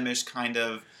blue denimish kind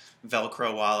of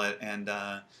Velcro wallet, and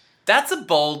That's a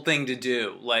bold thing to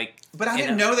do. Like, but I you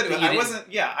didn't know that but it, you I didn't-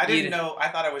 wasn't. Yeah, I you didn't didn't- know. I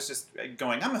thought I was just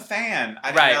going. I'm a fan. I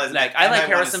didn't Right, realize like, that, I and like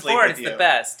wanna Harrison sleep Ford. with It's the you.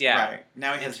 best, yeah. Right.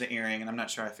 Now he has the earring, and I'm not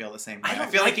sure I feel the same way. I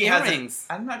don't feel like he earrings.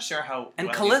 I'm not sure how. And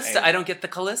well Callista, I don't get the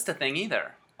Callista thing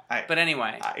either. I- But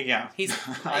anyway, yeah. he's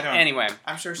I don't. anyway.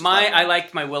 I'm sure. She's I lovely.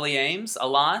 liked my Willie Ames a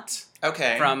lot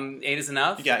Okay. from Eight Is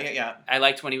Enough. Yeah. I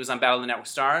liked when he was on Battle of the Network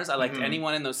Stars. I liked Mhm.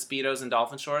 anyone in those Speedos and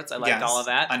dolphin shorts. I liked Yes, all of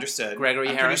that. Understood. Gregory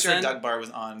I'm Harrison. pretty sure Doug Barr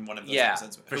was on one of those Yeah,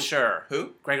 episodes. for sure.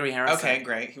 Who? Gregory Harrison. Okay,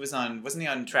 great. He was on. Wasn't he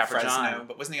on Trapper Fresno? John.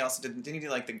 But wasn't he also? Didn't he do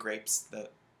like the grapes?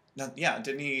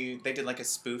 Didn't he? They did like a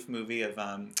spoof movie of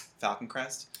Falcon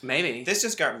Crest. Maybe. This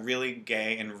just got really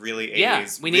gay and really 80s. Yeah,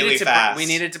 we really needed to fast. we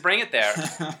needed to bring it there.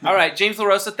 All right, James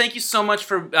LaRosa, thank you so much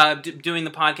for doing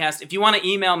the podcast. If you want to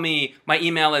email me, my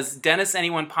email is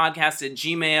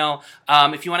DennisAnyonePodcast@gmail.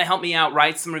 If you want to help me out,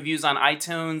 write some reviews on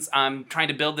iTunes. I'm trying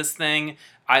to build this thing.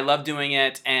 I love doing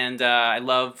it, and I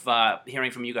love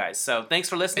hearing from you guys. So thanks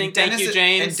for listening. And Thank Dennis you,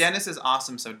 James. And Dennis is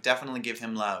awesome, so definitely give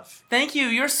him love. Thank you.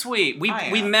 You're sweet. We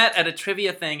I we am. met at a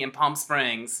trivia thing in Palm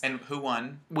Springs. And who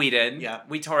won? We did. Yeah.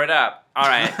 We tore it up. All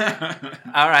right. Thanks,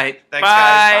 All right. guys. Bye.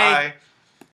 Bye.